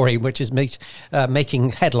top story, which is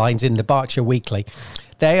making headlines in the Berkshire Weekly.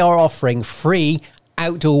 They are offering free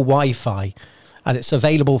outdoor Wi-Fi, and it's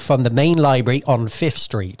available from the main library on 5th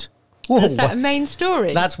Street. Is that a main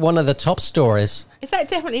story? That's one of the top stories. Is that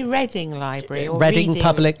definitely Reading Library? Or Reading Reading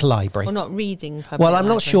Public Library. Or not Reading Public Well, I'm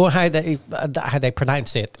Library? not sure how they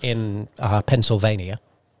pronounce it in Pennsylvania.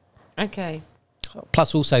 Okay.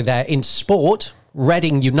 Plus, also there in sport,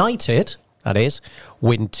 Reading United, that is,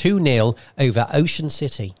 win 2-0 over Ocean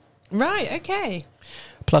City. Right, okay.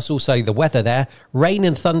 Plus, also the weather there, rain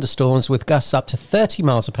and thunderstorms with gusts up to 30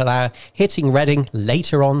 miles per hour, hitting Reading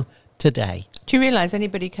later on today. Do you realise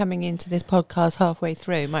anybody coming into this podcast halfway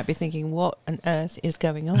through might be thinking, what on earth is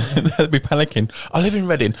going on? They'll be panicking. I live in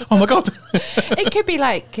Reading. Oh my God. It could be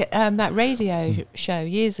like that radio show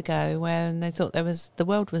years ago when they thought the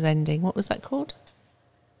world was ending. What was that called?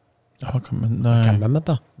 Oh, I can't remember. No. I can't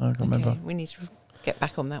remember. No, I can't remember. We need to get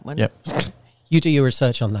back on that one. Yep. You do your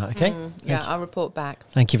research on that, okay? Yeah, I'll report back.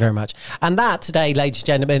 Thank you very much. And that today, ladies and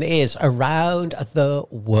gentlemen, is Around the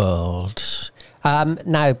World.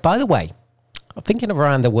 Now, by the way, I'm thinking of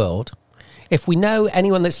Around the World. If we know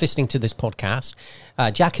anyone that's listening to this podcast,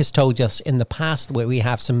 Jack has told us in the past where we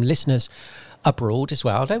have some listeners abroad as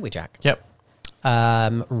well, don't we, Jack? Yep.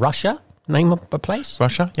 Russia, name of a place.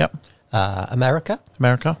 Russia, yep. America.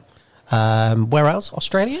 Where else?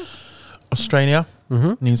 Australia,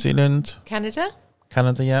 New Zealand, Canada,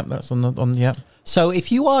 yeah, that's on yeah. So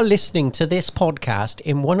if you are listening to this podcast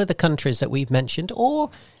in one of the countries that we've mentioned or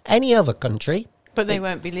any other country, but they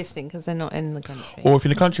won't be listening because they're not in the country. Or if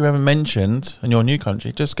you're in a country we haven't mentioned and you're a new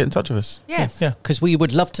country, just get in touch with us. Yes. Yeah. Because we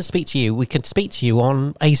would love to speak to you. We could speak to you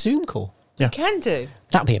on a Zoom call. Yeah. You can do.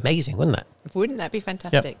 That'd be amazing, wouldn't it? Wouldn't that be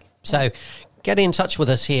fantastic? Yep. So get in touch with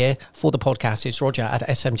us here for the podcast. It's Roger at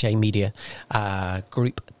smjmedia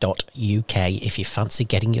group.uk if you fancy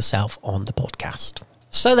getting yourself on the podcast.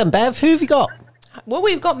 So then, Bev, who have you got? Well,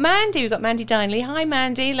 we've got Mandy. We've got Mandy Dineley. Hi,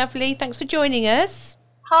 Mandy. Lovely. Thanks for joining us.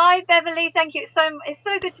 Hi, Beverly. Thank you. It's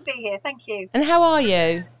so good to be here. Thank you. And how are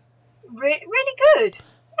you? Really good.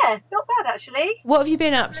 Yeah, not bad, actually. What have you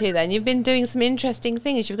been up to then? You've been doing some interesting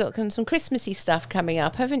things. You've got some Christmassy stuff coming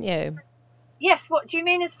up, haven't you? Yes, what do you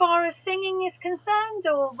mean as far as singing is concerned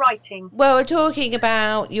or writing? Well, we're talking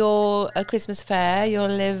about your Christmas fair, your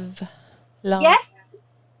Live Laugh.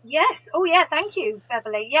 Yes. Oh, yeah, thank you,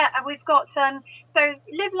 Beverly. Yeah, and we've got, so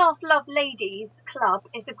Live, Laugh, Love Ladies Club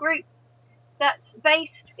is a group that's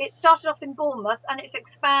based, it started off in Bournemouth and it's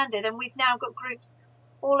expanded and we've now got groups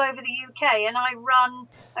all over the UK, and I run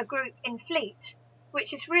a group in Fleet,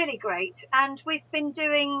 which is really great. And we've been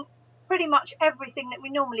doing pretty much everything that we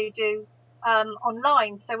normally do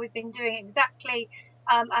online. So we've been doing exactly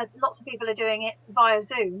as lots of people are doing it via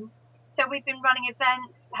Zoom. So we've been running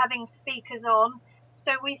events, having speakers on.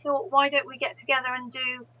 So we thought, why don't we get together and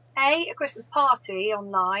do A, a Christmas party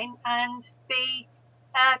online, and B,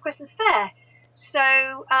 a Christmas fair.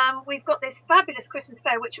 So we've got this fabulous Christmas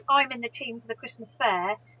fair, which I'm in the team for the Christmas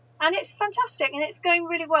fair, and it's fantastic and it's going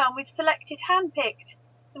really well. And we've handpicked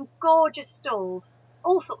some gorgeous stalls,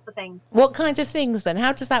 all sorts of things. What kind of things then?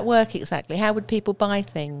 How does that work exactly? How would people buy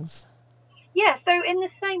things? Yeah, so in the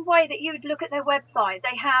same way that you would look at their website,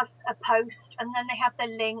 they have a post and then they have the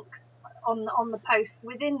links on the posts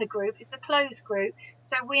within the group. It's a closed group,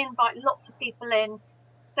 so we invite lots of people in.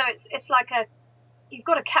 So it's like you've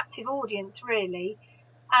got a captive audience really,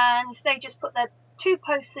 and they just put their 2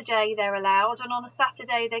 posts a day they're allowed, and on a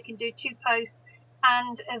Saturday they can do 2 posts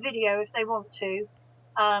and a video if they want to,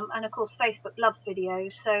 and of course Facebook loves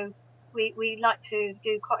videos, so we like to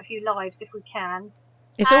do quite a few lives if we can.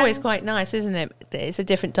 It's always quite nice, isn't it? It's a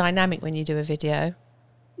different dynamic when you do a video.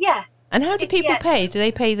 Yeah. And how do people pay? Do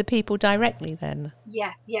they pay the people directly then?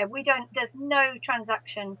 Yeah, there's no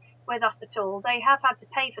transaction with us at all. They have had to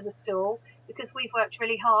pay for the stall because we've worked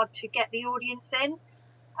really hard to get the audience in,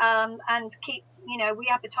 and keep, we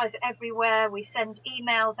advertise it everywhere. We send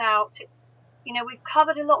emails out. It's, we've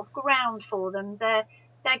covered a lot of ground for them. They're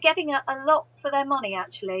getting a lot for their money,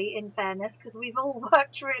 actually, in fairness, because we've all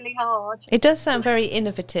worked really hard. It does sound very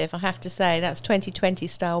innovative, I have to say. That's 2020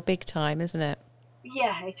 style big time, isn't it?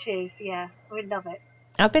 Yeah, it is. Yeah, we love it.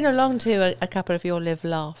 I've been along to a couple of your Live,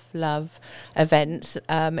 Laugh, Love events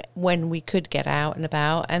when we could get out and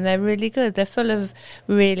about, and they're really good. They're full of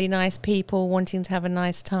really nice people wanting to have a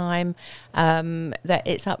nice time. That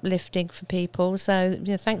it's uplifting for people. So,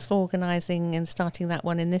 thanks for organising and starting that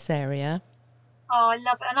one in this area. Oh, I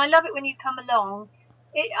love it, and I love it when you come along.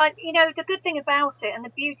 The good thing about it and the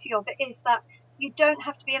beauty of it is that you don't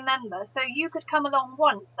have to be a member. So you could come along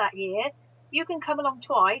once that year. You can come along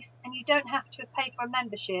twice and you don't have to pay for a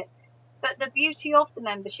membership. But the beauty of the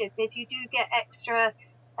membership is you do get extra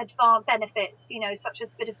advanced benefits, such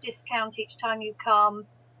as a bit of discount each time you come,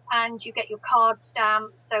 and you get your card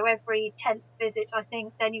stamped. So every 10th visit, I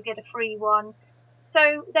think, then you get a free one.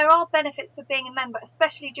 So there are benefits for being a member,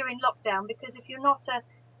 especially during lockdown, because if you're not a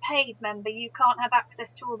paid member, you can't have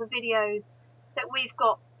access to all the videos that we've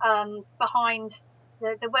got behind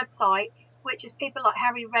the website, which is people like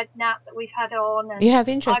Harry Redknapp that we've had on. And you have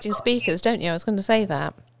interesting speakers, don't you? I was going to say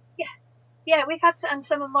that. Yeah, we've had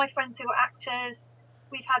some of my friends who are actors.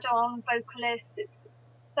 We've had on vocalists. It's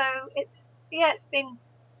been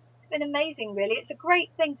been amazing, really. It's a great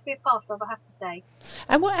thing to be a part of, I have to say.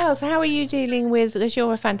 And what else? How are you dealing with? Because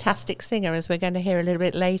you're a fantastic singer, as we're going to hear a little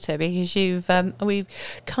bit later. Because we've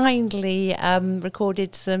kindly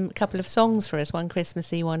recorded couple of songs for us, one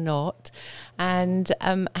Christmassy, one not. And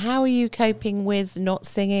how are you coping with not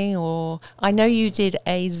singing? Or I know you did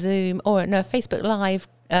a Facebook Live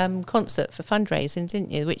concert for fundraising, didn't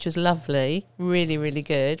you? Which was lovely, really, really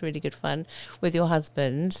good fun with your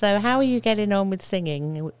husband. So how are you getting on with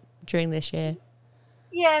singing during this year?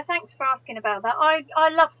 Yeah, thanks for asking about that. I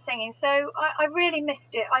loved singing, so I really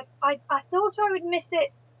missed it. I thought I would miss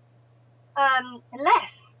it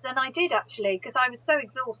less than I did, actually, because I was so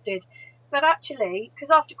exhausted. But actually, because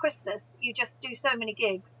after Christmas you just do so many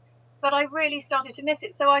gigs, but I really started to miss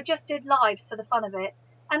it, so I just did lives for the fun of it.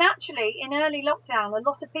 And actually, in early lockdown, a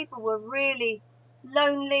lot of people were really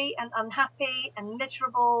lonely and unhappy and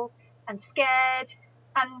miserable and scared.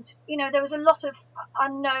 And, there was a lot of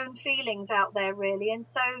unknown feelings out there, really. And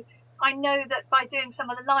so I know that by doing some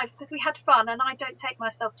of the lives, because we had fun and I don't take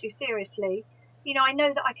myself too seriously, I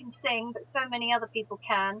know that I can sing, but so many other people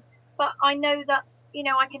can. But I know that,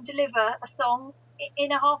 I can deliver a song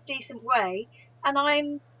in a half-decent way. And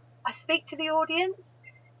I speak to the audience.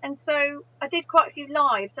 And so I did quite a few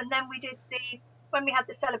lives, and then when we had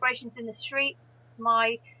the celebrations in the street,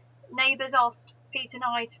 my neighbours asked Pete and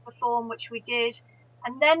I to perform, which we did,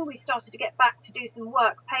 and then we started to get back to do some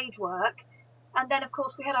work, paid work, and then of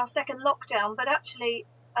course we had our second lockdown. But actually,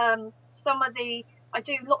 I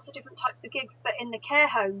do lots of different types of gigs, but in the care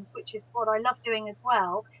homes, which is what I love doing as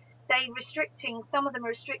well, some of them are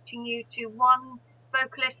restricting you to one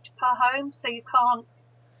vocalist per home, so you can't.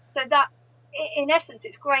 So that. In essence,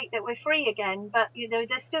 it's great that we're free again, but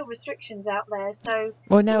there's still restrictions out there. So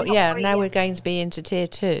now we're going to be into tier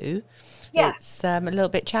 2. Yeah. It's a little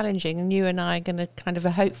bit challenging, and you and I are going to kind of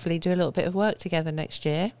hopefully do a little bit of work together next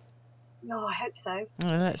year. No, I hope so.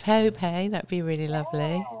 Well, let's hope, hey, that'd be really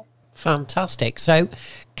lovely. Yeah. Fantastic. So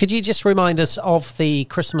could you just remind us of the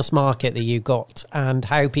Christmas market that you got and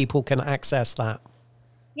how people can access that?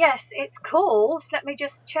 Yes, it's called, let me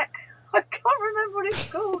just check. I can't remember what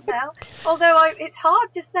it's called now. Although it's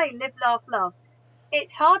hard to say Live, Laugh, Love.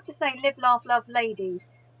 It's hard to say Live, Laugh, Love Ladies,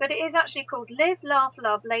 but it is actually called Live, Laugh,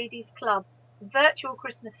 Love Ladies Club Virtual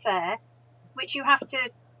Christmas Fair, which you have to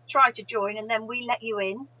try to join, and then we let you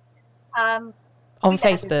in. On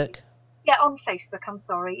Facebook? Yeah, on Facebook, I'm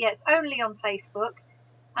sorry. Yeah, it's only on Facebook,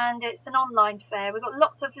 and it's an online fair. We've got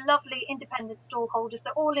lots of lovely independent stall holders.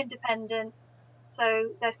 They're all independent. So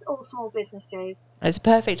they're all small businesses. It's a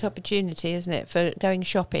perfect opportunity, isn't it, for going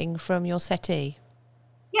shopping from your settee?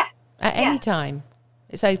 Yeah. At any time.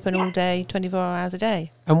 It's open all day, 24 hours a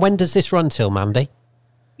day. And when does this run till, Mandy?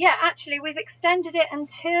 Yeah, actually, we've extended it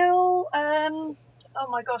until,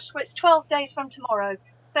 it's 12 days from tomorrow.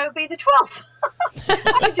 So it'll be the 12th.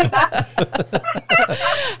 I can do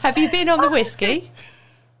that. Have you been on the whiskey?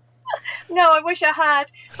 No, I wish I had.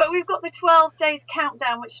 But we've got the 12 days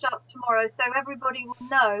countdown, which starts tomorrow, so everybody will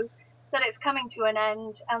know that it's coming to an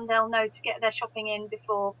end, and they'll know to get their shopping in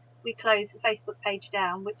before we close the Facebook page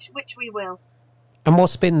down, which we will. And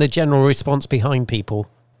what's been the general response behind people?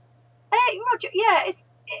 Roger, yeah, it's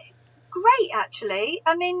great, actually.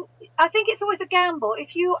 I mean, I think it's always a gamble.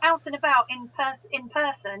 If you're out and about in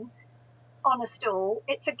person on a stall,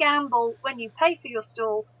 it's a gamble when you pay for your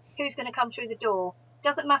stall, who's going to come through the door.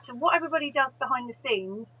 Doesn't matter what everybody does behind the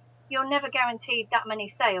scenes, you're never guaranteed that many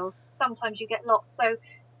sales. Sometimes you get lots. So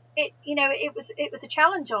it was a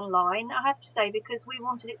challenge online, I have to say, because we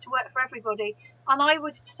wanted it to work for everybody. And I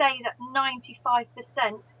would say that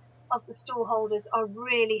 95% of the stall holders are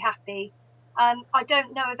really happy. I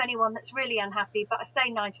don't know of anyone that's really unhappy, but I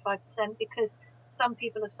say 95% because some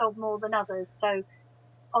people have sold more than others. So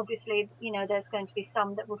obviously, there's going to be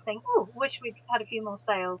some that will think, oh, wish we'd had a few more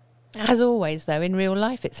sales. As always, though, in real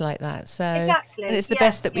life, it's like that. So exactly. And it's the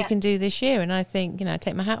best that we can do this year. And I think, I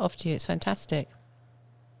take my hat off to you. It's fantastic.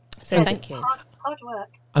 So thank you. Hard work.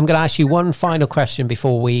 I'm going to ask you one final question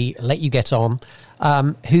before we let you get on.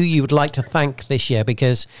 Who you would like to thank this year?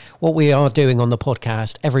 Because what we are doing on the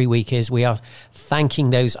podcast every week is we are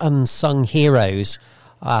thanking those unsung heroes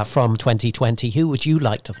from 2020. Who would you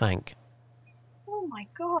like to thank? Oh, my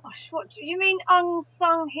gosh. What do you mean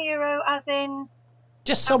unsung hero as in...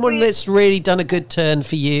 Just someone that's really done a good turn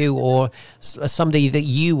for you, or somebody that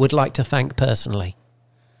you would like to thank personally.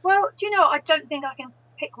 Well, do you know, I don't think I can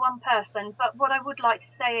pick one person, but what I would like to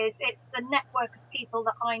say is it's the network of people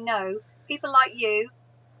that I know, people like you,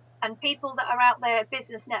 and people that are out there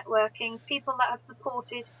business networking, people that have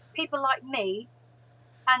supported people like me,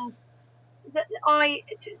 and that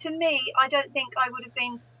to me, I don't think I would have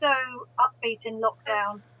been so upbeat in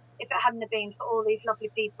lockdown if it hadn't have been for all these lovely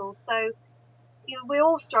people. So, we're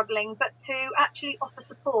all struggling, but to actually offer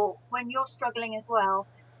support when you're struggling as well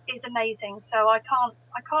is amazing. So I can't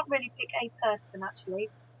really pick a person, actually.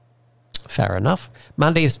 Fair enough.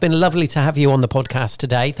 Mandy, it's been lovely to have you on the podcast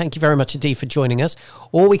today. Thank you very much indeed for joining us.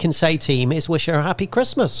 All we can say, team, is wish her a happy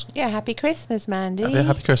Christmas. Yeah, happy Christmas, Mandy.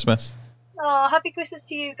 Happy Christmas. Oh, happy Christmas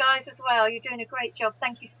to you guys as well. You're doing a great job.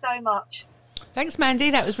 Thank you so much. Thanks, Mandy.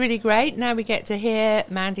 That was really great. Now we get to hear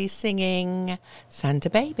Mandy singing Santa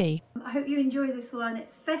Baby. I hope you enjoy this one.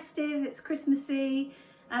 It's festive, it's Christmassy,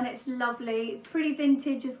 and it's lovely. It's pretty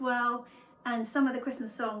vintage as well. And some of the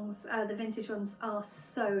Christmas songs, the vintage ones, are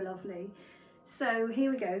so lovely. So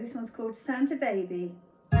here we go. This one's called Santa Baby.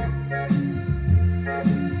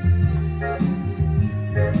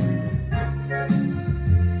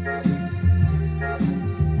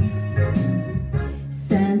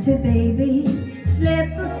 Santa baby, slip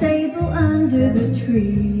a sable under the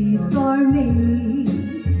tree for me.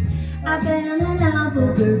 I've been an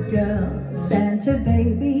Alphabet girl, Santa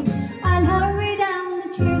baby, I'll hurry down the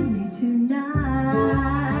chimney tonight.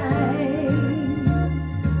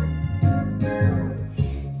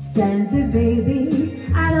 Santa baby,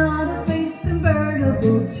 I'd order space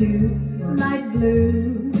convertible to light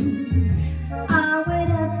blue. I'll wait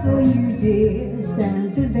up for you, dear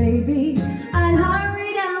Santa baby, I'll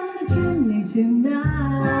hurry down the chimney tonight.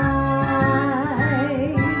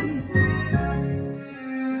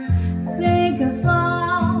 Think of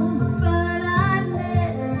all the fun I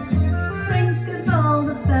miss. Think of all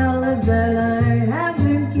the fellas that I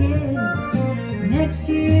haven't kissed. Next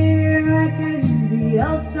year I could be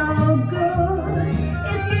oh so good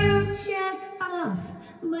if you check off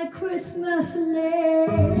my Christmas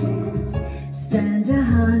list. Santa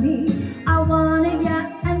honey, I want a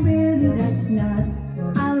yacht, and really that's not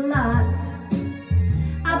a lot.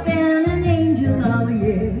 I've been an angel all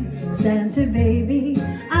year, Santa baby,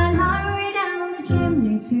 I'll hurry down the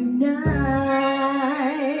chimney tonight.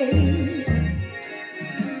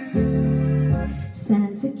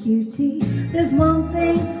 Santa cutie, there's one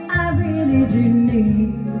thing I really do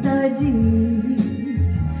need, the deed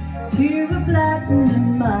to a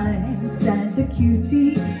platinum mine, Santa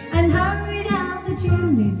cutie, and hurry down the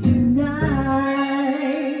chimney tonight.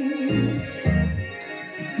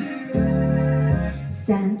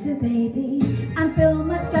 Santa baby, and fill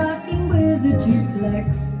my stocking with a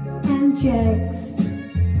duplex and checks.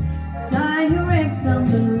 Sign your ex on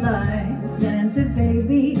the line, Santa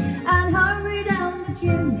baby, and hurry down the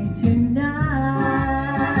chimney tonight.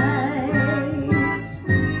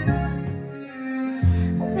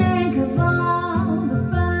 Think of all the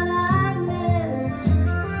fun I missed.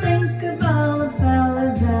 Think of all the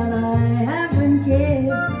fellas that I haven't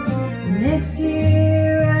kissed. Next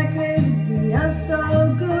year I could be oh so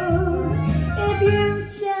good if you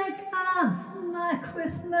check off my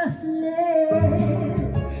Christmas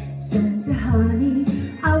list. Santa honey,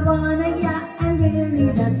 I want a yacht, and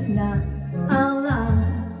really that's not a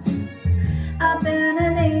lot. I've been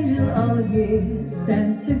an angel all year,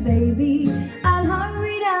 Santa baby, I'll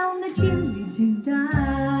hurry down the chimney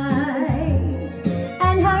tonight.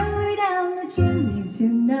 And hurry down the chimney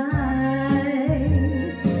tonight.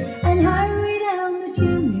 And hurry down the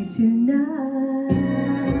chimney tonight.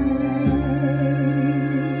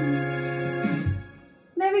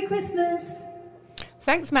 Merry Christmas.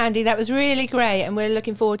 Thanks, Mandy. That was really great, and we're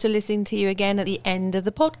looking forward to listening to you again at the end of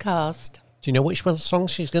the podcast. Do you know which one song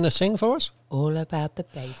she's going to sing for us? All about the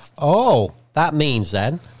bass. Oh, that means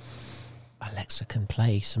then Alexa can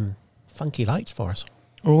play some funky lights for us.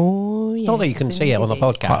 Oh, yes. Not that you can see it on the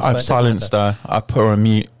podcast. I've silenced her. I put her on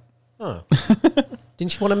mute. Oh.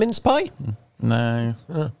 Didn't you want a mince pie? No.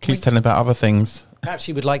 Keeps telling about other things. Perhaps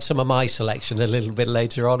she would like some of my selection a little bit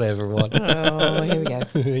later on, everyone. Oh, here we go.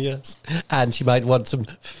 Yes. And she might want some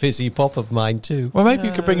fizzy pop of mine too. Well, maybe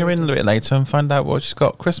you could bring her in a little bit later and find out what she's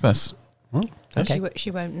got Christmas. Okay.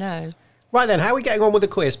 She won't know. Right then, how are we getting on with the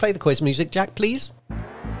quiz? Play the quiz music, Jack, please.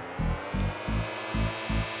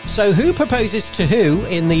 So who proposes to who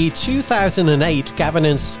in the 2008 Gavin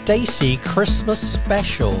and Stacey Christmas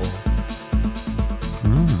special?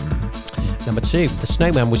 Number 2, the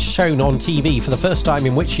snowman was shown on TV for the first time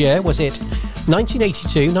in which year? Was it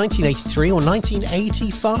 1982, 1983 or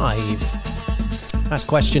 1985? That's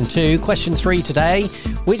question 2. Question 3 today.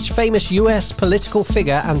 Which famous US political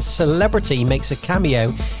figure and celebrity makes a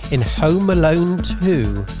cameo in Home Alone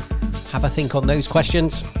 2? Have a think on those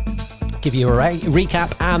questions. Give you a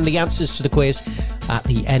recap and the answers to the quiz at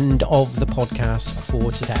the end of the podcast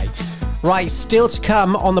for today. Right, still to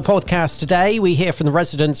come on the podcast today, we hear from the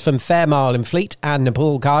residents from Fairmile in Fleet and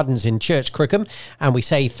Nepal Gardens in Church Crookham, and we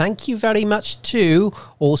say thank you very much to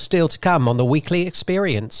all still to come on the weekly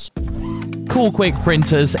experience. Call Quick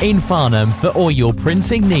Printers in Farnham for all your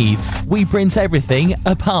printing needs. We print everything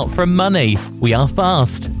apart from money. We are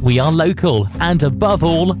fast, we are local, and above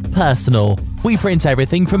all, personal. We print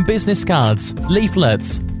everything from business cards,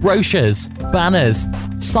 leaflets, brochures, banners,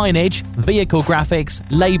 signage, vehicle graphics,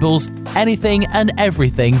 labels, anything and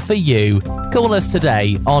everything for you. Call us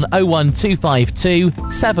today on 01252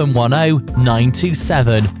 710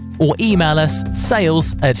 927 or email us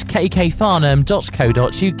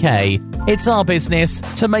sales@kkfarnham.co.uk. It's our business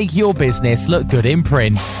to make your business look good in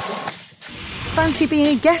print. Fancy being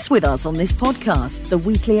a guest with us on this podcast, The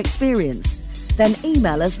Weekly Experience? Then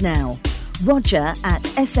email us now,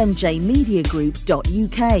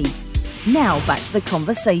 roger@smjmediagroup.uk. Now back to the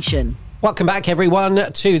conversation. Welcome back,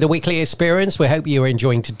 everyone, to the Weekly Experience. We hope you're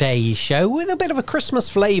enjoying today's show with a bit of a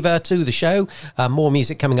Christmas flavour to the show. More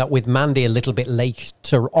music coming up with Mandy a little bit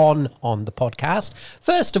later on the podcast.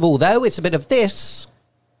 First of all, though, it's a bit of this.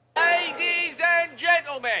 Ladies and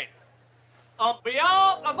gentlemen, on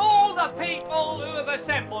behalf of all the people who have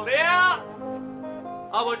assembled here,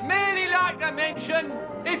 I would merely like to mention,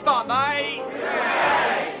 if I may,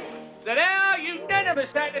 that our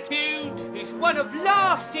unanimous attitude is one of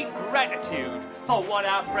lasting gratitude for what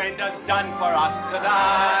our friend has done for us today.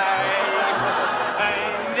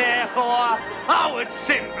 And therefore, I would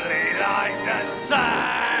simply like to say...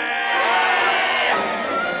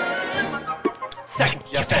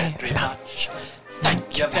 Thank you very much.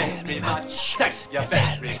 Thank you very much. Thank you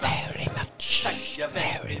very, very much. Thank you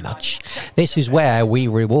very much. This is where we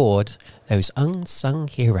reward those unsung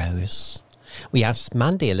heroes. We asked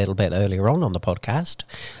Mandy a little bit earlier on the podcast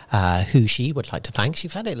who she would like to thank. She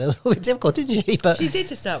found it a little bit difficult, didn't she? But she did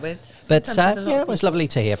to start with. But it was lovely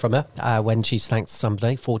to hear from her when she's thanked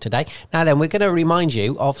somebody for today. Now then, we're going to remind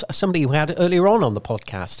you of somebody we had earlier on the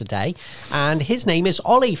podcast today, and his name is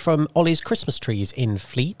Ollie from Ollie's Christmas Trees in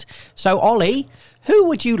Fleet. So, Ollie, who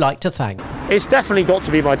would you like to thank? It's definitely got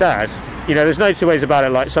to be my dad. You know, there's no two ways about it.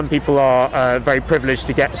 Like, some people are very privileged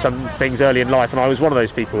to get some things early in life, and I was one of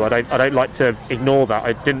those people. I don't like to ignore that.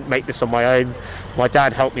 I didn't make this on my own. My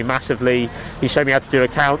dad helped me massively. He showed me how to do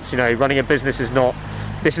accounts. You know, running a business is not...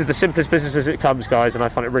 This is the simplest business as it comes, guys, and I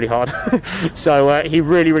find it really hard. So he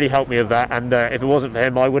really, really helped me with that, and if it wasn't for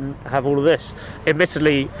him, I wouldn't have all of this.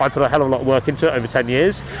 Admittedly, I put a hell of a lot of work into it over 10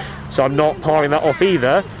 years, so I'm not palming that off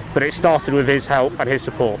either, but it started with his help and his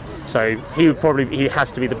support. So he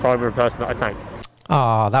has to be the primary person that I thank.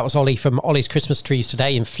 That was Ollie from Ollie's Christmas Trees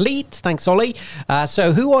today in Fleet. Thanks, Ollie.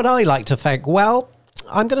 So who would I like to thank? Well,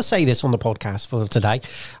 I'm going to say this on the podcast for today.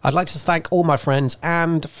 I'd like to thank all my friends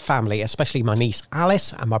and family, especially my niece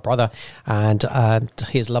Alice and my brother and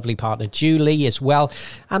his lovely partner Julie as well,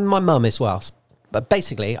 and my mum as well. But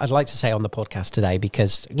basically, I'd like to say on the podcast today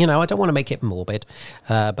because, you know, I don't want to make it morbid,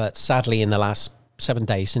 but sadly in the last 7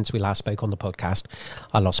 days since we last spoke on the podcast,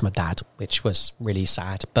 I lost my dad, which was really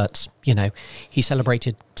sad. But, you know, he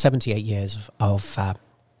celebrated 78 years of a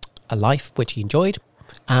life which he enjoyed.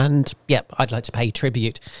 And, yeah, I'd like to pay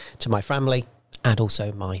tribute to my family and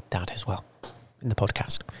also my dad as well in the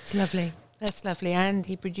podcast. It's lovely. That's lovely. And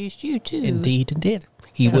he produced you too. Indeed.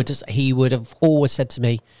 He would have always said to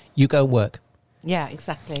me, you go and work. Yeah,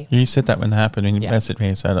 exactly. You said that when it happened. When you messaged me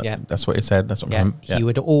and said, that's what he said. That's what He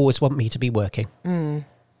would always want me to be working.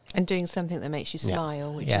 And doing something that makes you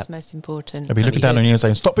smile, which is most important. He'll be looking down on you and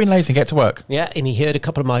saying, stop being lazy and get to work. Yeah, and he heard a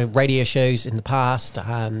couple of my radio shows in the past,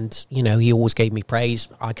 and, you know, he always gave me praise.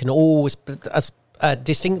 I can always... A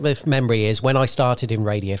distinct memory is when I started in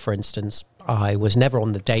radio, for instance, I was never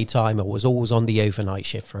on the daytime. I was always on the overnight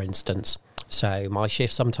shift, for instance. So my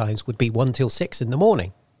shift sometimes would be 1 till 6 in the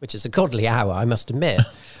morning, which is a godly hour, I must admit.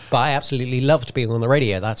 But I absolutely loved being on the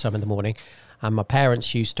radio that time in the morning. And my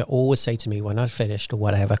parents used to always say to me when I'd finished or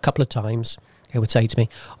whatever, a couple of times, they would say to me,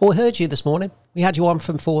 I heard you this morning. We had you on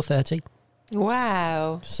from 4:30.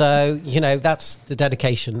 Wow. So, you know, that's the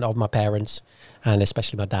dedication of my parents and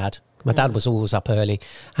especially my dad. My dad was always up early.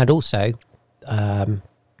 And also, I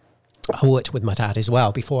worked with my dad as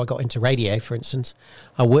well. Before I got into radio, for instance,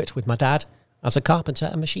 I worked with my dad as a carpenter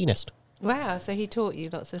and machinist. Wow, so he taught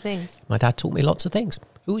you lots of things. My dad taught me lots of things.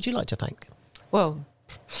 Who would you like to thank? Well,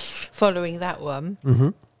 following that one,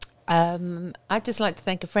 I'd just like to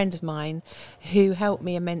thank a friend of mine who helped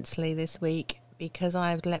me immensely this week because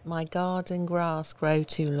I've let my garden grass grow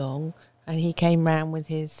too long, and he came round with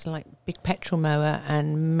his big petrol mower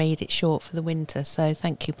and made it short for the winter. So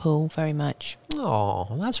thank you, Paul, very much.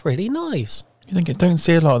 Oh, that's really nice. You don't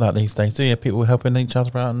see a lot of that these days, do you? People helping each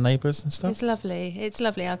other out and neighbours and stuff? It's lovely. It's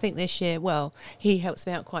lovely. I think this year, well, he helps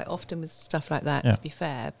me out quite often with stuff like that, to be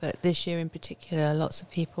fair. But this year in particular, lots of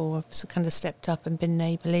people have kind of stepped up and been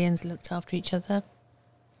neighbourly and looked after each other.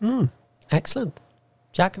 Excellent.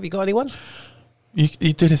 Jack, have you got anyone?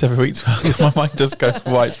 You do this every week. My mind just goes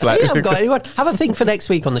white, black. You haven't got anyone. Have a think for next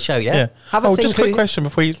week on the show, yeah? Have a think. Just a quick question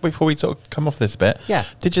before we sort of come off this a bit. Yeah.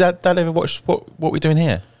 Did your dad ever watch what we're doing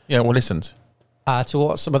here? Yeah, or listened? To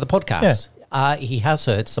watch some of the podcasts? Yeah. He has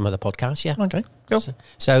heard some of the podcasts, yeah. Okay, cool.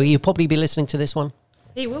 So he'll probably be listening to this one.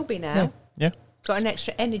 He will be now. Yeah. Got an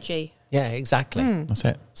extra energy. Yeah, exactly. That's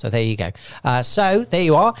it. So there you go. So there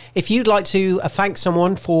you are. If you'd like to thank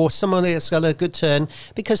someone for someone that's got a good turn,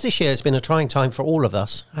 because this year has been a trying time for all of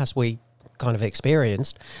us, as we kind of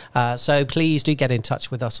experienced. So please do get in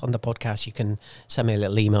touch with us on the podcast. You can send me a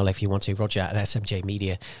little email if you want to,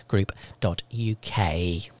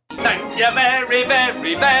 roger@smjmediagroup.uk. Thank you very,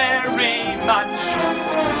 very, very much.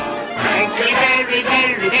 Thank you very,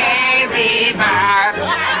 very, very much.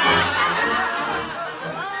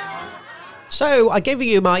 So I gave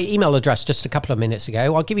you my email address just a couple of minutes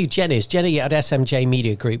ago. I'll give you Jenny's,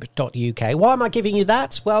 jenny@smjmediagroup.uk. Why am I giving you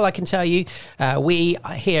that? Well, I can tell you, we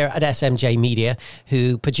here at SMJ Media,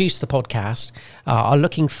 who produce the podcast, are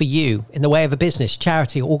looking for you in the way of a business,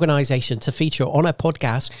 charity, organisation to feature on a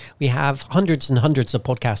podcast. We have hundreds and hundreds of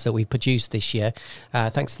podcasts that we've produced this year.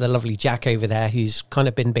 Thanks to the lovely Jack over there, who's kind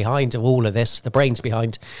of been behind all of this, the brains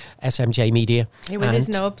behind SMJ Media. With his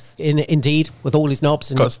knobs. Indeed, with all his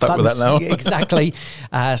knobs. And got stuck buttons. with that now. Exactly.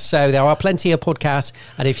 So there are plenty of podcasts,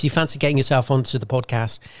 and if you fancy getting yourself onto the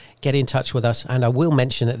podcast, get in touch with us. And I will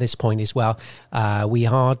mention at this point as well, we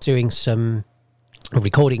are doing some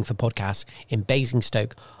recording for podcasts in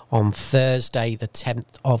Basingstoke on Thursday, the 10th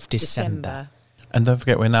of December. And don't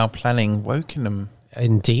forget, we're now planning Wokingham.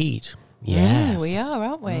 Indeed. Yes. We are,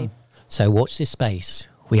 aren't we? So watch this space.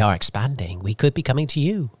 We are expanding. We could be coming to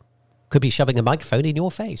you. Could be shoving a microphone in your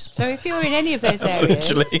face. So if you're in any of those areas...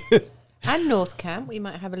 Literally. And North Camp, we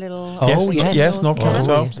might have a little... Yes, North Camp as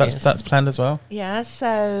well. That's planned as well. Yeah, so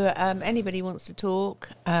anybody wants to talk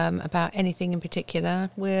about anything in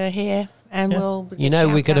particular, we're here and we'll...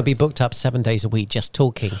 we're going to be booked up 7 days a week just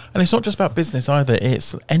talking. And it's not just about business either.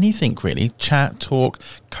 It's anything really. Chat, talk,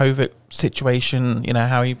 COVID situation,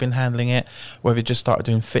 how you've been handling it, whether you just started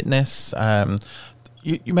doing fitness...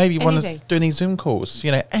 You maybe want to do these Zoom calls,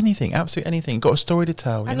 anything, absolutely anything. Got a story to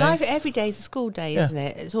tell. And life every day is a school day, isn't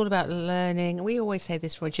it? It's all about learning. We always say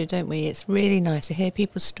this, Roger, don't we? It's really nice to hear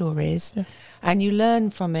people's stories and you learn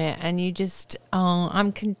from it, and you just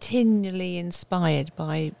I'm continually inspired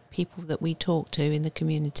by people that we talk to in the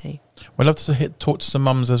community. We'd love to talk to some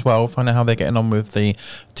mums as well, find out how they're getting on with the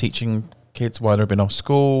teaching kids while they've been off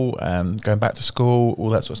school, going back to school, all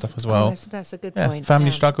that sort of stuff as well. That's a good point. Family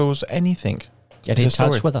struggles, anything. Get in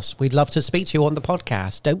touch with us. We'd love to speak to you on the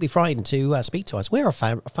podcast. Don't be frightened to speak to us. We're a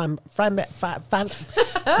fan.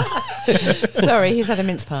 Sorry, he's had a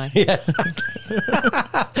mince pie. Yes.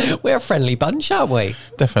 We're a friendly bunch, aren't we?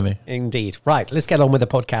 Definitely. Indeed. Right, let's get on with the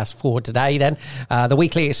podcast for today then. The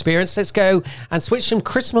weekly experience. Let's go and switch some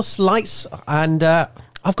Christmas lights. And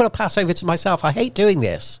I've got to pass over to myself. I hate doing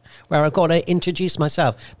this, where I've got to introduce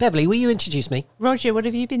myself. Beverly, will you introduce me? Roger, what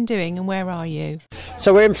have you been doing and where are you?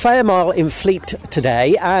 So we're in Fairmile in Fleet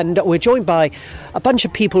today, and we're joined by a bunch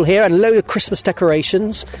of people here and a load of Christmas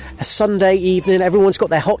decorations. A Sunday evening, everyone's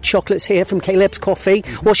got their hot chocolates here from Caleb's Coffee.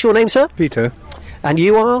 What's your name, sir? Peter. And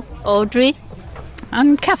you are? Audrey.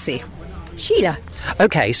 And Kathy. Sheila.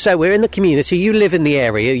 Okay, so we're in the community. You live in the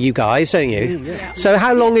area, you guys, don't you? Yeah. So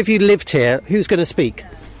how long have you lived here? Who's going to speak?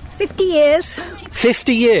 50 years.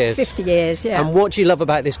 50 years? 50 years, yeah. And what do you love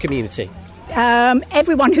about this community?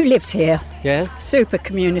 Everyone who lives here. Yeah? Super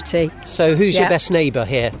community. So who's your best neighbour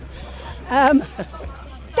here?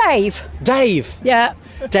 Dave. Dave? Yeah.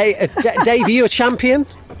 Dave, are you a champion?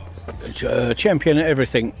 Champion at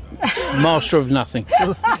everything. Master of nothing.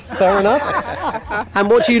 Fair enough. And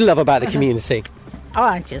what do you love about the community? Oh,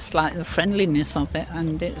 I just like the friendliness of it,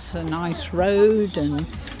 and it's a nice road, and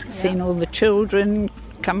seeing all the children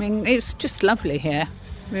coming. It's just lovely here.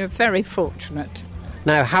 We're very fortunate.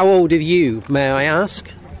 Now, how old are you, may I ask?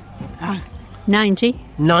 90.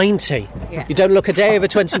 90? Yeah. You don't look a day over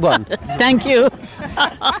 21. Thank you.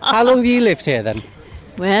 How long have you lived here then?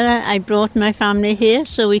 Well, I brought my family here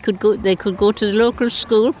so they could go to the local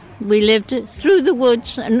school. We lived through the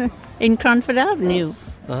woods and in Cranford Avenue.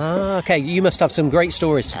 Ah, okay. You must have some great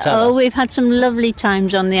stories to tell us. Oh, we've had some lovely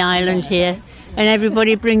times on the island here. And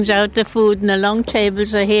everybody brings out the food, and the long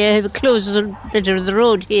tables are here. It closes a bit of the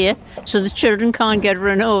road here so the children can't get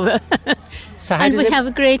run over. So and we have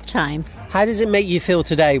a great time. How does it make you feel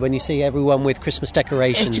today when you see everyone with Christmas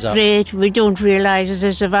decorations It's up? great. We don't realise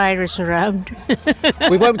there's a virus around.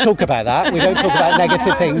 We won't talk about that. We don't talk about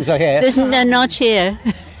negative things I hear. They're not here.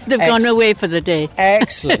 They've gone away for the day.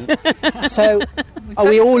 Excellent. So, are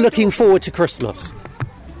we all looking forward to Christmas?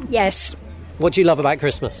 Yes. What do you love about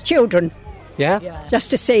Christmas? Children. Yeah? Just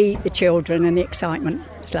to see the children and the excitement.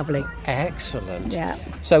 It's lovely. Excellent. Yeah.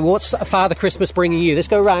 So what's Father Christmas bringing you? Let's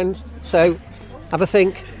go round. So, have a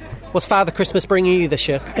think. What's Father Christmas bringing you this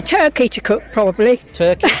year? A turkey to cook, probably.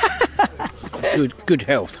 Turkey. Good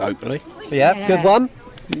health, hopefully. Yeah, good one.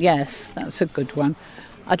 Yes, that's a good one.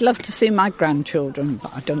 I'd love to see my grandchildren,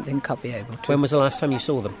 but I don't think I'll be able to. When was the last time you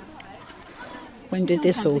saw them? When did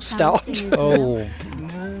this all start? Oh,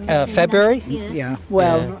 February? Yeah,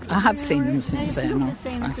 well, I have seen them since then.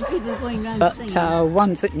 But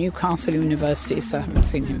one's at Newcastle University, so I haven't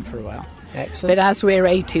seen him for a while. Excellent. But as we're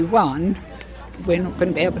 81, we're not going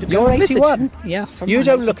to be able to go You're and visit 81? him. Yes. You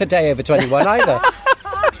don't look a day over 21 either.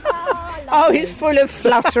 Oh, he's full of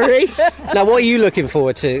flattery. Now, what are you looking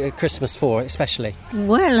forward to at Christmas for, especially?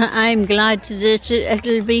 Well, I'm glad that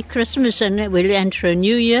it'll be Christmas and we'll enter a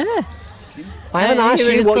new year. I haven't asked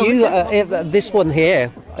you what you... this one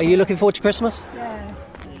here, are you looking forward to Christmas?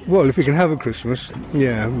 Well, if we can have a Christmas,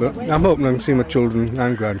 yeah, but I'm hoping I can see my children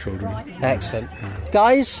and grandchildren. Excellent.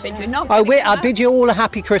 Guys, I bid you all a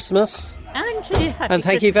happy Christmas. And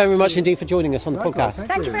thank you very much indeed for joining us on the podcast.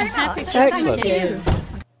 Thank you very much. Excellent. Thank you.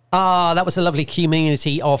 That was a lovely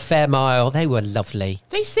community of Fairmile. They were lovely.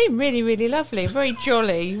 They seem really, really lovely, very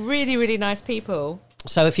jolly, really, really nice people.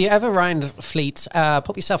 So if you're ever around Fleet,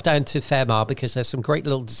 pop yourself down to Fairmile because there's some great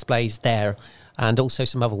little displays there and also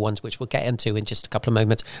some other ones which we'll get into in just a couple of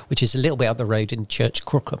moments, which is a little bit up the road in Church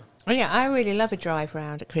Crookham. Oh yeah, I really love a drive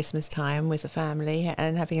round at Christmas time with the family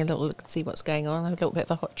and having a little look and see what's going on, have a little bit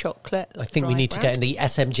of a hot chocolate. I think we need to get in the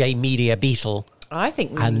SMJ Media Beetle. I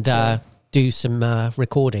think we and need to. Do some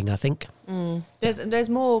recording, I think. There's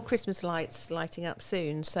more Christmas lights lighting up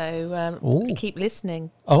soon, so keep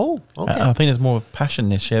listening. Oh, okay. I think there's more passion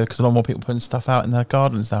this year because a lot more people putting stuff out in their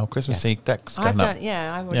gardens now. Christmassy decks going up.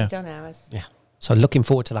 I've already done ours. Yeah. So looking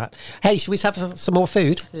forward to that. Hey, should we have some more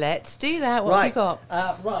food? Let's do that. What have you got?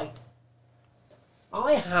 Right.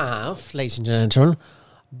 I have, ladies and gentlemen,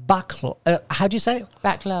 how do you say it?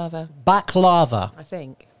 Baklava. Baklava. I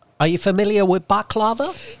think. Are you familiar with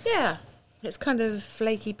baklava? Yeah. It's kind of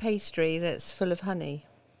flaky pastry that's full of honey.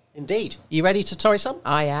 Indeed. You ready to try some?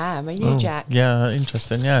 I am. Are you, Jack? Yeah,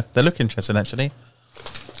 interesting. Yeah, they look interesting, actually.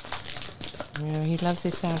 Yeah, he loves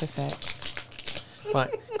his sound effects. Right.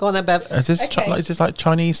 Go on then, Bev. Is this like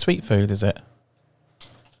Chinese sweet food, is it?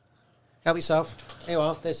 Help yourself. Here you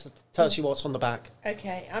are. This tells you what's on the back.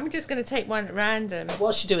 Okay, I'm just going to take one at random.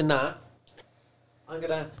 Whilst you're doing that, I'm going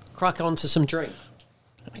to crack on to some drink.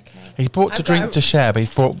 Okay. He's brought the drink to share, but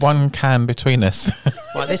he's brought one can between us.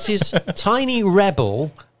 Right, this is Tiny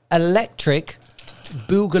Rebel Electric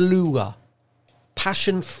Boogaloo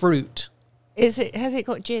Passion Fruit. Has it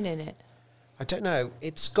got gin in it? I don't know.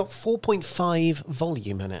 It's got 4.5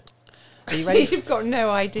 volume in it. Are you ready? You've got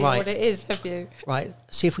no idea what it is, have you? Right,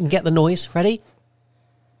 see if we can get the noise. Ready?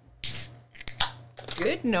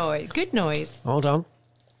 Good noise. Good noise. Hold on.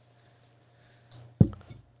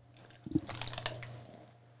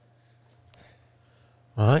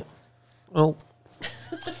 Right. Oh.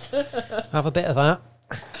 Have a bit of that.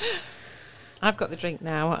 I've got the drink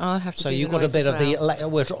now. I'll have to. So do you've the got a noise bit as of well. the.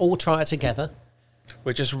 We'll all try it together.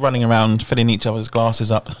 We're just running around filling each other's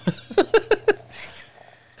glasses up.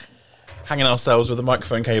 Hanging ourselves with the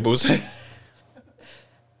microphone cables. There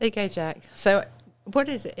you go, Jack. So, what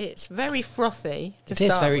is it? It's very frothy. It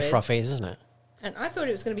is very frothy, isn't it? And I thought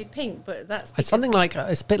it was going to be pink, but that's It's something like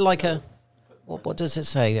it's a bit like a. What does it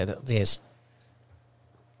say? It is.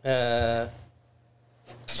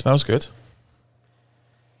 Smells good.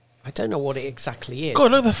 I don't know what it exactly is. God,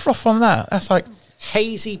 look at the froth on that. That's like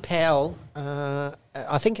hazy pale.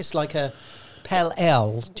 I think it's like a pale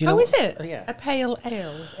ale. Do you know? is it? Yeah. A pale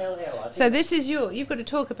ale. Pale ale. So this is you've got to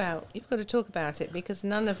talk about it because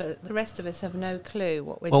none of it, the rest of us have no clue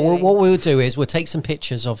what we're doing. What we'll do is we'll take some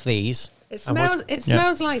pictures of these. It smells. It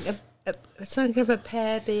smells like something of a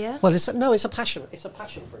pear beer. Well, it's a passion. It's a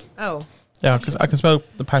passion fruit. Oh. Yeah, because I can smell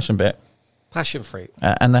the passion bit. Passion fruit.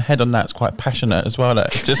 And the head on that's quite passionate as well.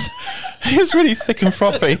 It's just, it's really thick and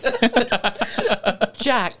frothy.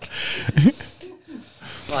 Jack.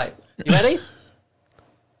 Right, you ready?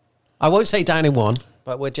 I won't say down in one,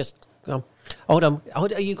 but we're just... Hold on.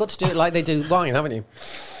 You've got to do it like they do wine, haven't you?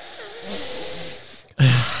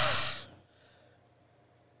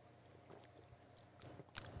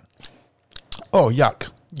 Oh, yuck.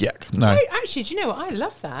 Yuck. No. Actually, do you know what? I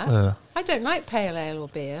love that. I don't like pale ale or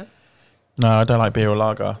beer. No, I don't like beer or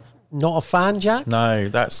lager. Not a fan, Jack? No,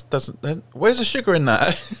 where's the sugar in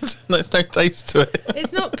that? There's no taste to it.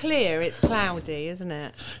 It's not clear, it's cloudy, isn't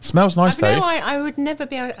it? Smells nice, though. I would never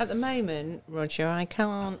be able, at the moment, Roger, I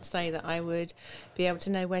can't say that I would be able to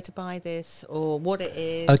know where to buy this or what it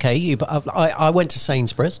is. Okay, I went to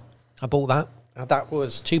Sainsbury's. I bought that. That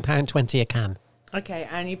was £2.20 a can. Okay,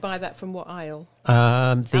 and you buy that from what aisle?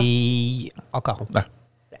 The alcohol. No.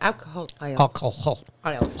 The alcohol aisle. Alcohol.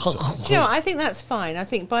 Aisle. Do you know what? I think that's fine. I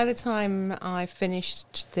think by the time I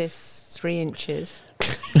finished this 3 inches...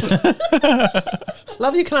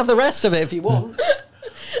 Love, you can have the rest of it if you want.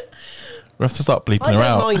 We'll have to start bleeping her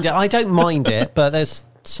out. I don't mind it, but there's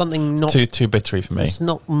something not... Too bittery for me. There's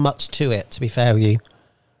not much to it, to be fair with you.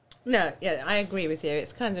 No, yeah, I agree with you.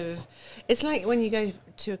 It's kind of... It's like when you go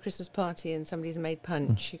to a Christmas party and somebody's made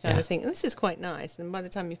punch. You kind of think, this is quite nice. And by the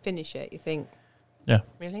time you finish it, you think... Yeah.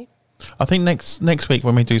 Really? I think next week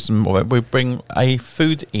when we do some more, we bring a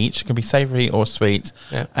food each. It can be savoury or sweet,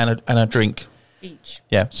 and a drink each.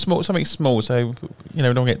 Yeah, something small. So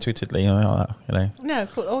don't get too tiddly. No,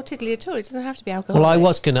 or tiddly at all. It doesn't have to be alcohol. Well, I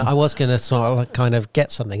was gonna sort of kind of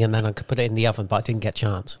get something, and then I could put it in the oven, but I didn't get a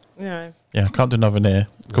chance. No. Yeah, I can't do another near.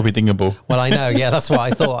 Could be dingable. Well, I know. Yeah, that's what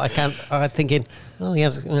I thought. I can't. I'm thinking. Oh,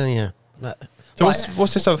 yes. Yeah. So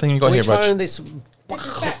what's this other thing you got here, Rog? We're trying this.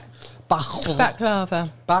 Baklava.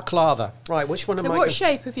 Right, which one am I? So what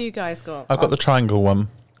shape have you guys got? I've got the triangle one.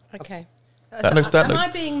 Okay. That looks. Am I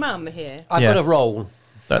being mum here? I've got a roll.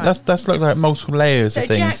 That's look like multiple layers of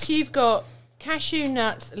things. So Jack, you've got cashew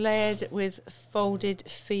nuts layered with folded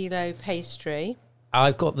phyllo pastry.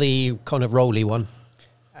 I've got the kind of rolly one.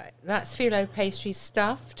 That's phyllo pastry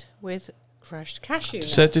stuffed with crushed cashew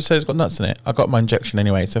nuts. So just say it's got nuts in it. I got my injection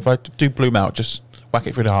anyway. So if I do bloom out, just whack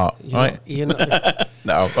it through the heart. Right?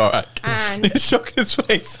 No, all right. And shock his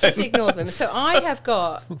face. Just ignore them. So I have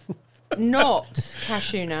got not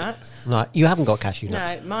cashew nuts. No, you haven't got cashew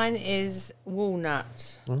nuts. No, mine is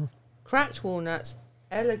walnut. Cracked walnuts,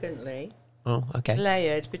 elegantly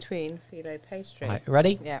layered between phyllo pastry. Right,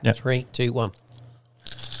 ready? Yeah. 3, 2, 1.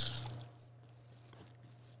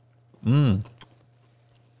 Mmm.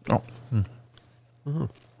 Oh.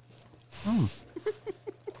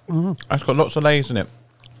 It's got lots of layers in it.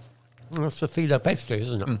 That's the phyllo pastry,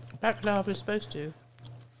 isn't it? Baklava is supposed to.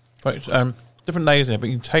 But it's, different layers in it, but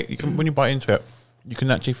you can when you bite into it, you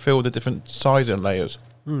can actually feel the different size and layers.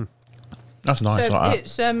 That's nice. So like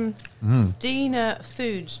it's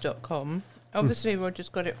dinafoods.com. Obviously, Roger's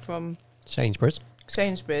got it from Sainsbury's,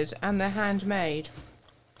 and they're handmade.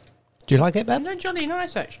 Do you like it, Ben? They're jolly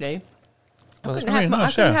nice, actually. Well, I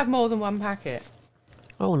couldn't have more than one packet.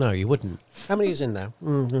 Oh no, you wouldn't. How many is in there?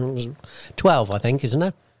 12, I think, isn't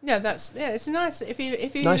there? Yeah, it's nice if you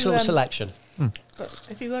nice little selection. But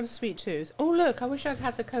if you got a sweet tooth, oh look, I wish I'd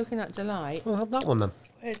had the coconut delight. We'll have that one then.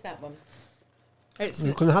 Where's that one?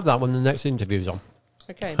 You can have that when the next interview's on.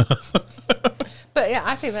 Okay. But yeah,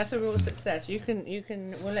 I think that's a real success. We'll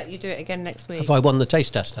let you do it again next week. Have I won the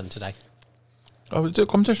taste test then today? Oh, we'll do a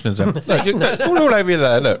competition, is it? Look, all over you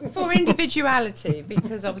there, look. For individuality,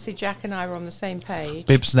 because obviously Jack and I were on the same page.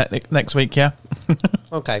 Bibs next week, yeah?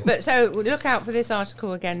 Okay. But so look out for this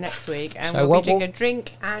article again next week, and we'll be doing a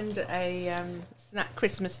drink and a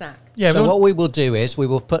Christmas snack. Yeah. So what we will do is we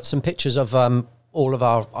will put some pictures of all of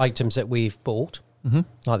our items that we've bought,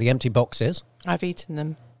 like the empty boxes. I've eaten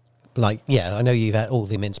them. I know you've had all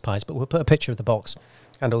the mince pies, but we'll put a picture of the box.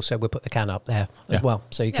 And also we'll put the can up there as well,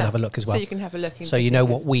 so you can have a look as well. So you can have a look. So you know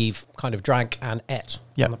what we've kind of drank and ate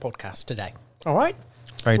on the podcast today. All right?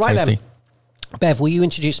 Very tasty. Then. Bev, will you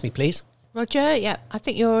introduce me, please? Roger, yeah. I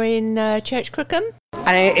think you're in Church Crookham.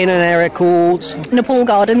 In an area called... Nepal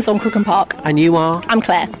Gardens on Crookham Park. And you are? I'm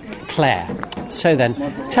Claire. Claire. So then,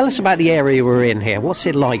 tell us about the area we're in here. What's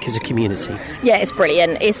it like as a community? Yeah, it's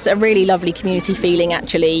brilliant. It's a really lovely community feeling,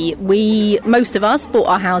 actually. Most of us bought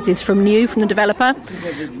our houses from the developer.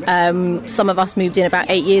 Some of us moved in about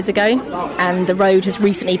 8 years ago, and the road has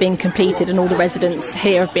recently been completed, and all the residents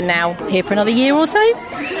here have been now here for another year or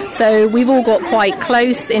so. So we've all got quite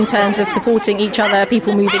close in terms of supporting each other,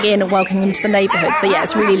 people moving in and welcoming them to the neighbourhood. So yeah,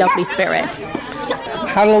 it's a really lovely spirit.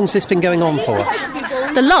 How long's this been going on for?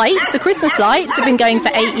 The Christmas lights, have been going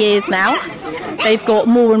for 8 years now. They've got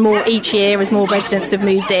more and more each year as more residents have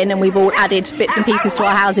moved in, and we've all added bits and pieces to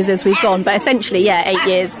our houses as we've gone. But essentially, 8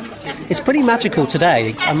 years. It's pretty magical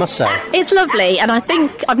today, I must say. It's lovely, and I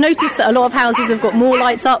think I've noticed that a lot of houses have got more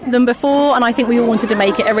lights up than before, and I think we all wanted to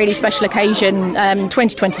make it a really special occasion.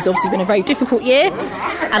 2020 has obviously been a very difficult year,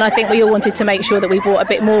 and I think we all wanted to make sure that we brought a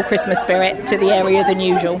bit more Christmas spirit to the area than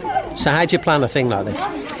usual. So how do you plan a thing like this?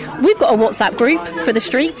 We've got a WhatsApp group for the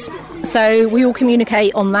street, so we all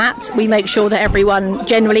communicate on that. We make sure that everyone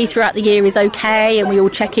generally throughout the year is okay, and we all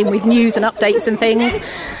check in with news and updates and things.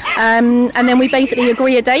 And then we basically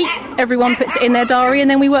agree a date, everyone puts it in their diary,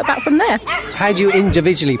 and then we work back from there. So how do you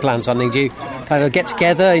individually plan something? Do you kind of get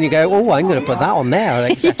together and you go, oh, I'm going to put that on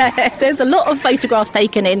there? Yeah, there's a lot of photographs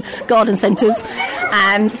taken in garden centres,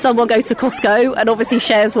 and someone goes to Costco and obviously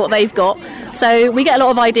shares what they've got. So we get a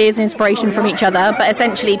lot of ideas and inspiration from each other, but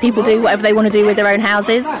essentially people do whatever they want to do with their own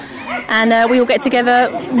houses, and we all get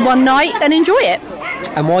together one night and enjoy it.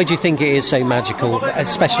 And why do you think it is so magical,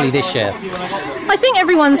 especially this year? I think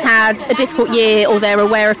everyone's had a difficult year, or they're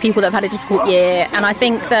aware of people that have had a difficult year, and I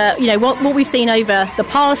think that, you know, what we've seen over the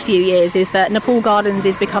past few years is that Nepal Gardens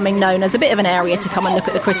is becoming known as a bit of an area to come and look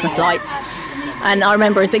at the Christmas lights. And I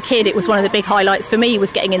remember as a kid, it was one of the big highlights for me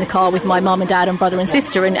was getting in the car with my mum and dad and brother and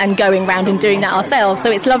sister and going round and doing that ourselves.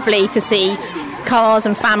 So it's lovely to see cars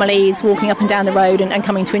and families walking up and down the road and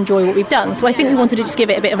coming to enjoy what we've done. So I think we wanted to just give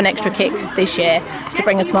it a bit of an extra kick this year to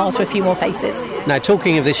bring a smile to a few more faces. Now,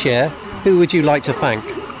 talking of this year, who would you like to thank?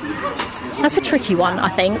 That's a tricky one, I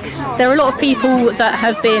think. There are a lot of people that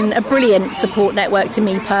have been a brilliant support network to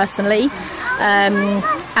me personally.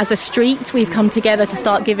 As a street, we've come together to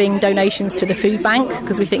start giving donations to the food bank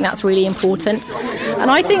because we think that's really important. And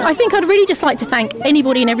I think I'd really just like to thank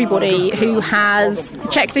anybody and everybody who has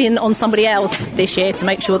checked in on somebody else this year to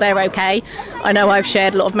make sure they're okay. I know I've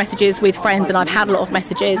shared a lot of messages with friends and I've had a lot of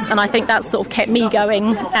messages, and I think that's sort of kept me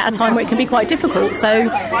going at a time where it can be quite difficult. So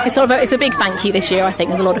it's a big thank you this year, I think,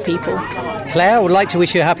 there's a lot of people. Claire, I would like to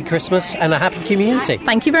wish you a happy Christmas and a happy community.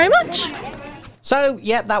 Thank you very much. So,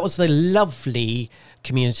 yeah, that was the lovely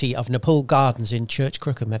community of Nepal Gardens in Church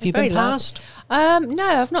Crookham. Have you been past? No,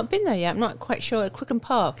 I've not been there yet. I'm not quite sure. Crookham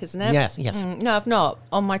Park, isn't it? Yes. No, I've not.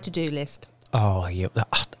 On my to-do list. Oh,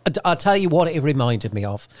 I'll tell you what it reminded me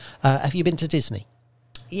of. Have you been to Disney?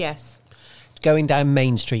 Yes. Going down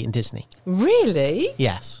Main Street in Disney. Really?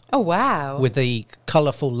 Yes. Oh, wow. With the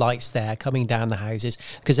colourful lights there coming down the houses.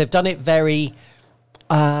 Because they've done it very...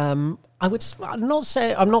 I'm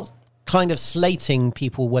not kind of slating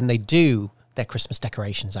people when they do their Christmas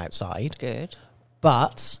decorations outside. Good.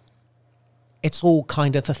 But it's all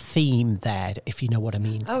kind of a theme there, if you know what I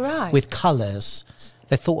mean. Oh, right. With colours.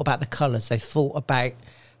 They thought about the colours. They thought about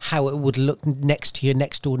how it would look next to your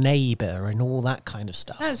next door neighbour and all that kind of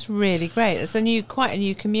stuff. That's really great. It's quite a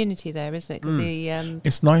new community there, isn't it? 'Cause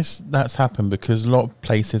It's nice that's happened because a lot of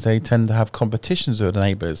places, they tend to have competitions with the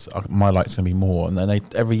neighbours. My light's going to be more. And then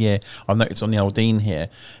every year, I've noticed on the Old Dean here,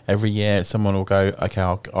 every year someone will go, okay,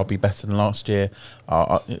 I'll be better than last year.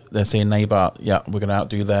 They're saying neighbour, yeah, we're going to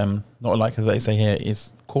outdo them. Not like they say here,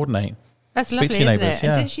 is coordinate. That's Speak lovely, to your isn't neighbours, it?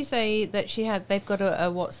 yeah. And did she say that they've got a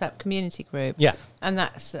WhatsApp community group? Yeah. And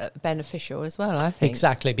that's beneficial as well, I think.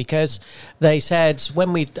 Exactly, because they said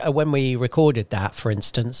when we recorded that, for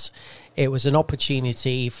instance, it was an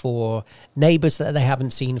opportunity for neighbours that they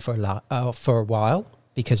haven't seen for a while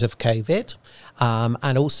because of COVID,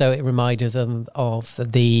 and also it reminded them of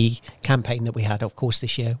the campaign that we had, of course,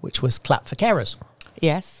 this year, which was Clap for Carers.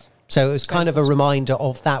 Yes. So it was kind of a reminder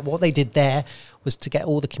of that. What they did there was to get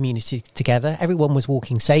all the community together. Everyone was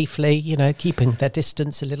walking safely, keeping their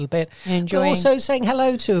distance a little bit. Enjoying. But also saying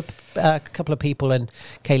hello to a couple of people, and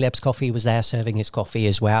Caleb's Coffee was there serving his coffee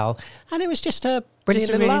as well. And it was just a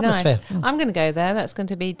brilliant little atmosphere. Nice. I'm going to go there. That's going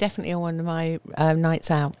to be definitely on one of my nights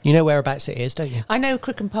out. You know whereabouts it is, don't you? I know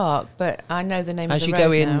Crookham Park, but I know the name of the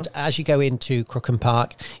road now. As you go into Crookham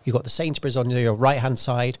Park, you've got the Sainsbury's on your right-hand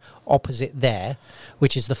side, opposite there,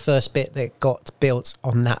 which is the first bit that got built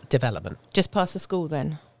on that development. Just past the school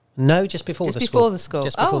then? No, just before the school. Just before the school.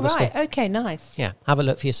 Just before the right. school. Okay, nice. Yeah, have a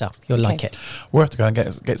look for yourself. You'll like it. We'll have to go and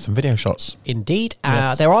get some video shots. Indeed.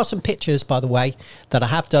 Yes. There are some pictures, by the way, that I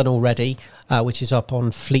have done already, which is up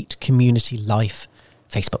on Fleet Community Life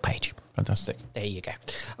Facebook page. Fantastic. There you go.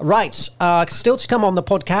 Right. Still to come on the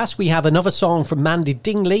podcast, we have another song from Mandy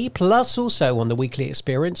Dingley, plus also on the Weekly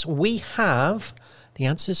Experience, we have the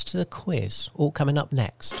answers to the quiz, all coming up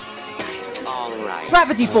next.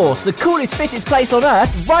 Gravity Force, the coolest, fittest place on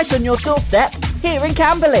Earth, right on your doorstep, here in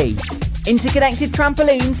Camberley. Interconnected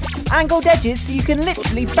trampolines, angled edges so you can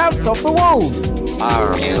literally bounce off the walls.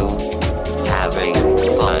 Are you having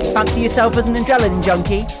fun? Fancy yourself as an adrenaline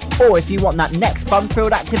junkie? Or if you want that next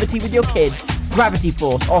fun-filled activity with your kids, Gravity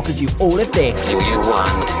Force offers you all of this. Do you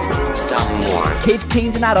want some more? Kids,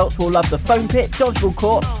 teens and adults will love the foam pit, dodgeball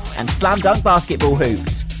courts and slam dunk basketball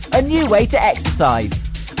hoops. A new way to exercise.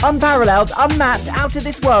 Unparalleled, unmatched, out of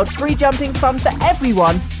this world, free jumping fun for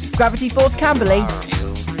everyone. Gravity Force Camberley.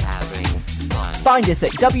 Find us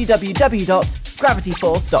at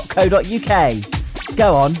www.gravityforce.co.uk.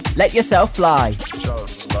 Go on, let yourself fly.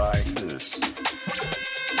 Just like this.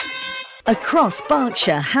 Across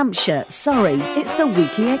Berkshire, Hampshire, Surrey, it's the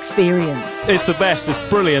weekly experience. It's the best, it's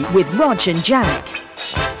brilliant. With Rog and Jack.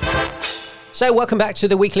 So welcome back to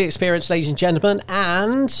the weekly experience, ladies and gentlemen.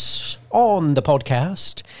 And on the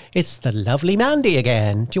podcast, it's the lovely Mandy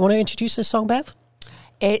again. Do you want to introduce this song, Bev?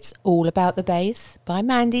 It's All About the Bass by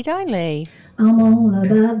Mandy Dineley. I'm all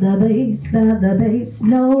about the bass,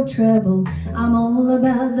 no treble. I'm all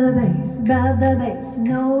about the bass,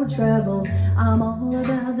 no treble. I'm all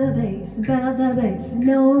about the bass,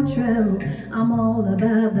 no treble. I'm all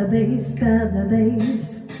about the bass,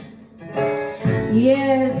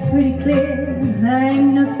 Yeah, it's pretty clear, there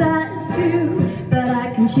ain't no size two, but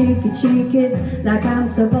I can shake it like I'm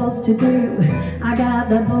supposed to do. I got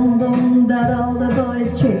the boom boom that all the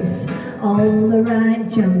boys chase, all the right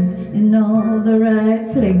junk in all the right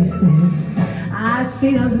places. I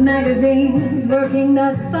see those magazines working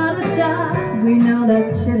that Photoshop. We know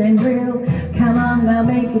that shit ain't real. Come on now,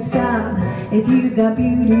 make it stop. If you got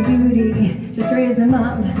beauty, just raise them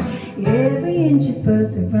up. Every inch is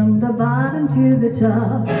perfect from the bottom to the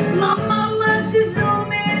top. My mama, she told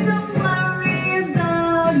me don't worry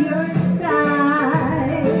about your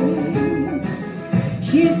size.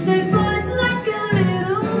 She said, boys like a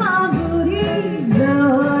little, my booty's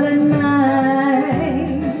all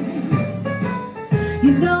nice.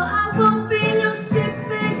 You know I won't be no stick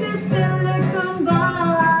figure silicone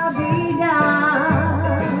Barbie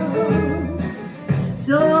doll.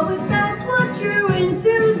 So if that's what you're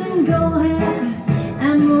into, then go ahead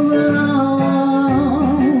and move along.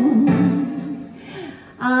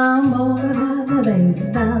 I'm all about the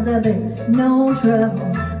bass, no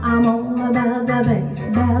trouble. I'm all about the bass,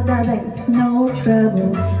 no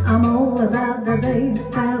trouble. I'm all about the bass,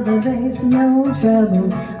 no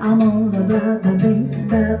trouble. I'm all about the bass.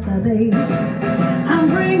 I'm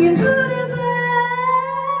bringing booty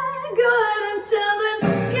back. Go ahead and tell them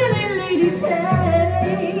skinny ladies,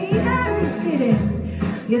 hey, I'm just kidding.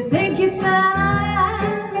 You think you're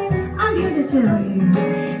fast? I'm here to tell you,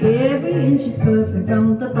 every inch is perfect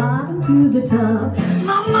from the bottom to the top.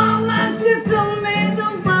 My mama, she told me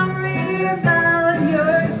don't worry about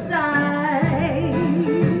your size.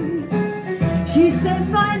 She said,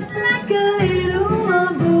 boys like a little,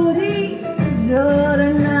 my booty, all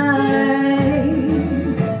the night.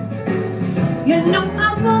 You know I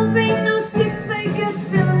won't be no stick figure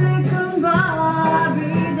silicone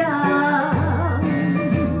Barbie doll.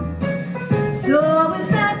 So if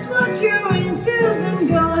that's what you're into, then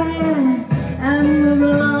go ahead and move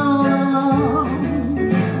along.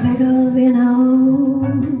 Because you know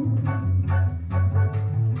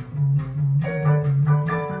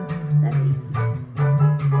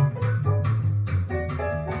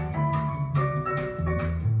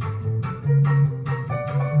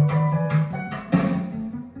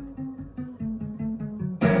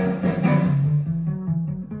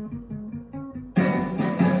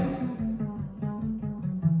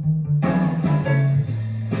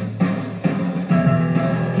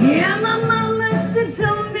yeah, my mama, she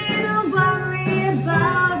told me don't worry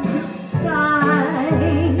about the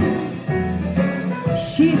size.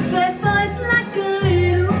 She said, boys like a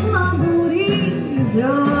little, my booty's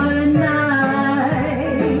all nice.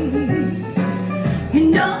 You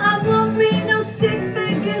know I won't be no stick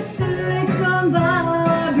figure silicone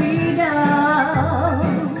Barbie doll.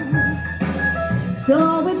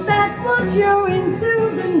 So if that's what you're into,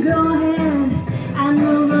 then go ahead and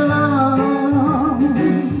move along.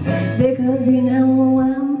 Because you know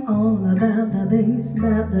I'm all about the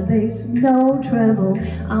bass, no treble.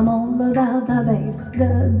 I'm all about the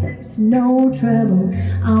bass, no treble.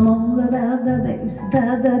 I'm all about the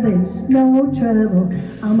bass, no treble.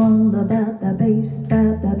 I'm all about the bass,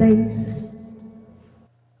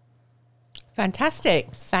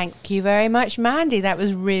 Fantastic. Thank you very much, Mandy. That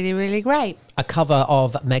was really, really great. A cover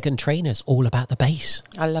of Meghan Trainor's All About the Bass.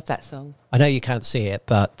 I love that song. I know you can't see it,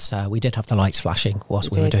 but we did have the lights flashing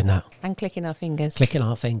whilst we were did. doing that. And clicking our fingers. Clicking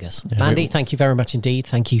our fingers. Yeah, Mandy, thank you very much indeed.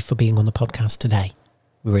 Thank you for being on the podcast today.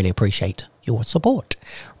 We really appreciate your support.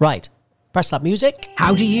 Right. Press that music.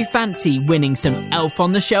 How do you fancy winning some Elf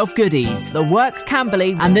on the Shelf goodies? The Works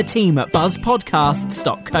Camberley and the team at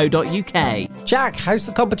buzzpodcasts.co.uk. Jack, how's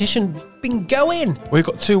the competition been going? We've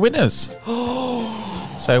got 2 winners.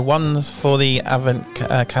 So one's for the Advent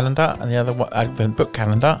calendar, and the other one Advent book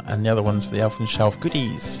calendar, and the other one's for the Elf on the Shelf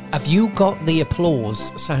goodies. Have you got the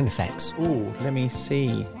applause sound effects? Oh, let me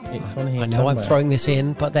see. It's on here. I know somewhere. I'm throwing this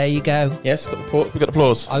in, but there you go. Yes, we've got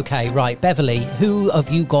applause. Okay, right. Beverly, who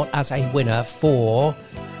have you got as a winner for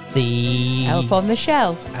the Elf on the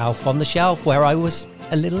Shelf? Elf on the Shelf, where I was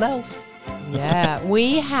a little elf. Yeah,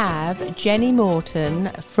 we have Jenny Morton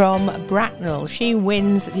from Bracknell. She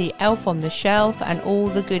wins the Elf on the Shelf, and all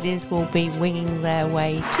the goodies will be winging their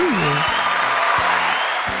way to you.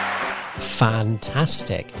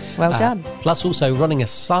 Fantastic. Well done. Plus, also running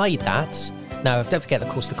aside that, now don't forget, of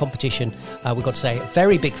course, the competition. We've got to say a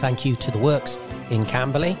very big thank you to the Works in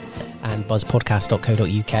Camberley and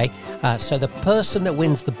buzzpodcast.co.uk. So the person that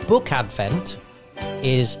wins the book advent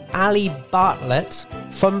is Ali Bartlett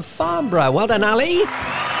from Farnborough. Well done, Ali.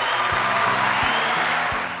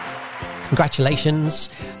 Congratulations.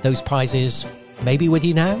 Those prizes may be with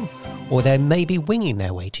you now, or they may be winging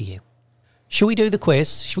their way to you. Shall we do the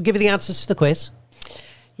quiz? Shall we give you the answers to the quiz?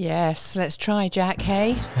 Yes, let's try, Jack,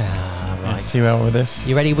 hey? Right. Let's see well with this.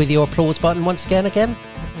 You ready with your applause button once again?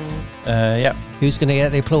 Yeah. Who's going to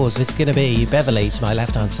get the applause? Is it going to be Beverly to my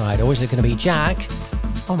left-hand side, or is it going to be Jack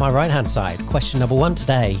on my right-hand side? Question number 1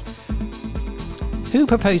 today. Who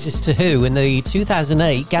proposes to who in the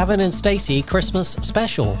 2008 Gavin and Stacey Christmas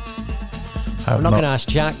special? I'm not going to ask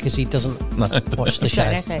Jack because he doesn't watch the show.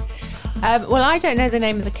 Okay. Well, I don't know the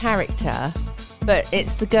name of the character, but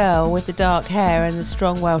it's the girl with the dark hair and the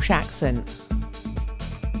strong Welsh accent.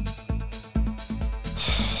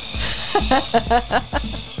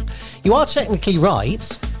 You are technically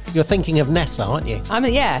right. You're thinking of Nessa, aren't you? I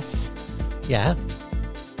mean, yes. Yeah.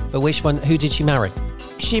 But which one? Who did she marry?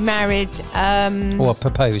 She married Or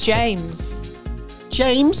proposed? James.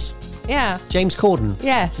 James? Yeah. James Corden?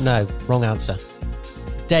 Yes. No, wrong answer.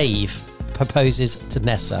 Dave proposes to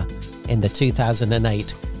Nessa in the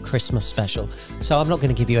 2008 Christmas special. So I'm not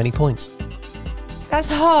going to give you any points. That's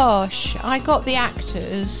harsh. I got the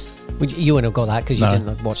actors. You wouldn't have got that because you No.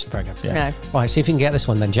 didn't watch the programme. Yeah. No. Right, see if you can get this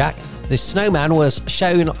one then, Jack. The Snowman was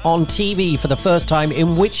shown on TV for the first time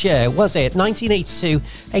in which year? Was it 1982,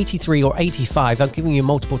 83 or 85? I'm giving you a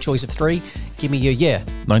multiple choice of 3. Give me your year.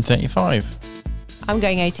 1985. I'm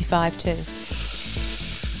going 85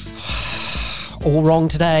 too. All wrong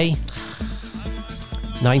today.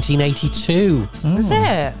 1982. Was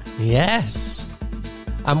it? Yes.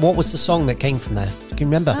 And what was the song that came from there? Can you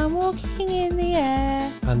remember? I'm walking in the air.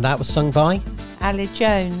 And that was sung by? Ali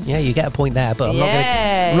Jones. Yeah, you get a point there, but I'm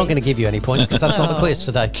Yay. not going to give you any points because that's not the quiz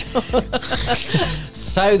today.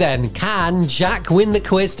 So then, can Jack win the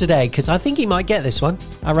quiz today? Because I think he might get this one,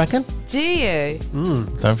 I reckon. Do you?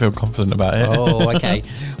 Don't feel confident about it. Oh, okay.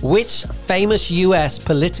 Which famous US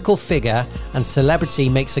political figure and celebrity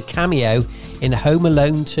makes a cameo in Home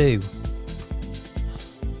Alone 2?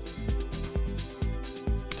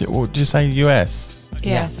 Did you say US?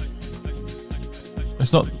 Yes.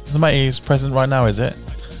 It's not somebody who's president right now, is it?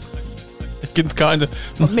 It's kind of.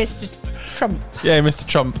 Mr. Trump. Yeah, Mr.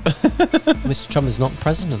 Trump. Mr. Trump is not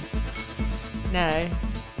president. No.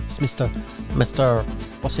 It's Mr.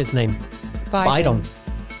 What's his name? Biden.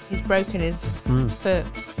 He's broken his foot.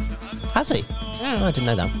 Has he? Yeah. I didn't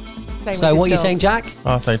know that. Playing So with what are you his saying, dogs. Jack?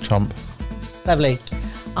 I'll say Trump. Beverly?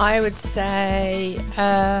 I would say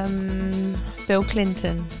Bill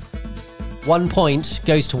Clinton. 1 point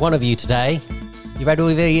goes to one of you today. You ready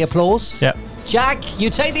with the applause? Yeah. Jack, you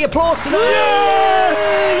take the applause today.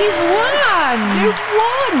 You've won! You've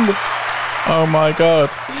won! Oh my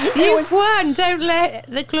God. You've won! Don't let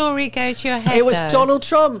the glory go to your head. It was though. Donald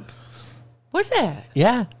Trump. Was it?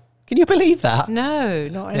 Yeah. Can you believe that? No,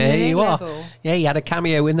 not in There the you level. are. Yeah, he had a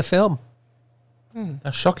cameo in the film.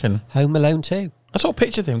 That's shocking. Home Alone 2. I sort of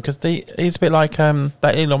pictured him because he's a bit like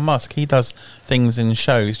that Elon Musk. He does things in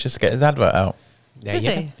shows just to get his advert out. Does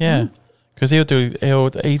he? Yeah. Because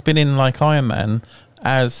he's been in like Iron Man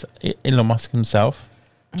as Elon Musk himself,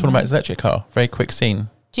 talking about his electric car. Very quick scene.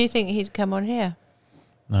 Do you think he'd come on here?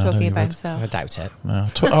 No, I don't Talking think about he would. himself. I doubt it. No,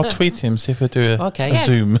 I'll tweet him, see if he'll do a Okay.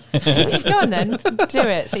 Zoom. Go on then, do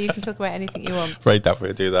it so you can talk about anything you want. Very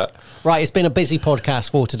definitely do that. Right, it's been a busy podcast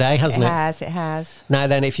for today, hasn't it? It has. Now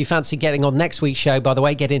then, if you fancy getting on next week's show, by the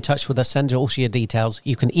way, get in touch with us, send us your details.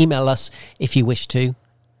 You can email us if you wish to,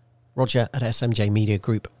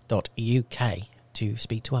 roger@smjmediagroup.uk to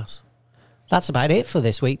speak to us. That's about it for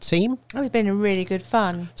this week, team. It's been really good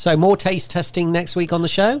fun. So more taste testing next week on the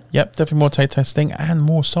show. Yep, definitely more taste testing and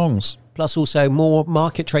more songs. Plus also more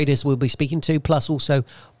market traders we'll be speaking to, plus also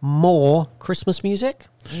more Christmas music.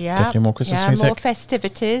 Yeah, Definitely more Christmas music. more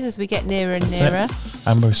festivities as we get nearer and That's nearer. it.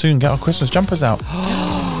 And we'll soon get our Christmas jumpers out.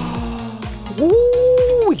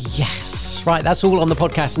 Ooh, Yes. Right, that's all on the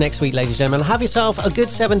podcast next week, ladies and gentlemen. Have yourself a good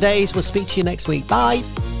 7 days. We'll speak to you next week. Bye.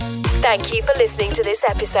 Thank you for listening to this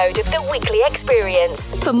episode of The Weekly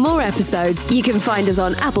Experience. For more episodes, you can find us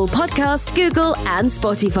on Apple Podcast, Google and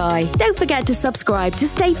Spotify. Don't forget to subscribe to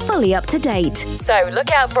stay fully up to date. So look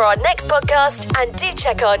out for our next podcast and do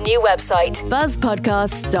check our new website,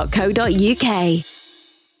 buzzpodcasts.co.uk.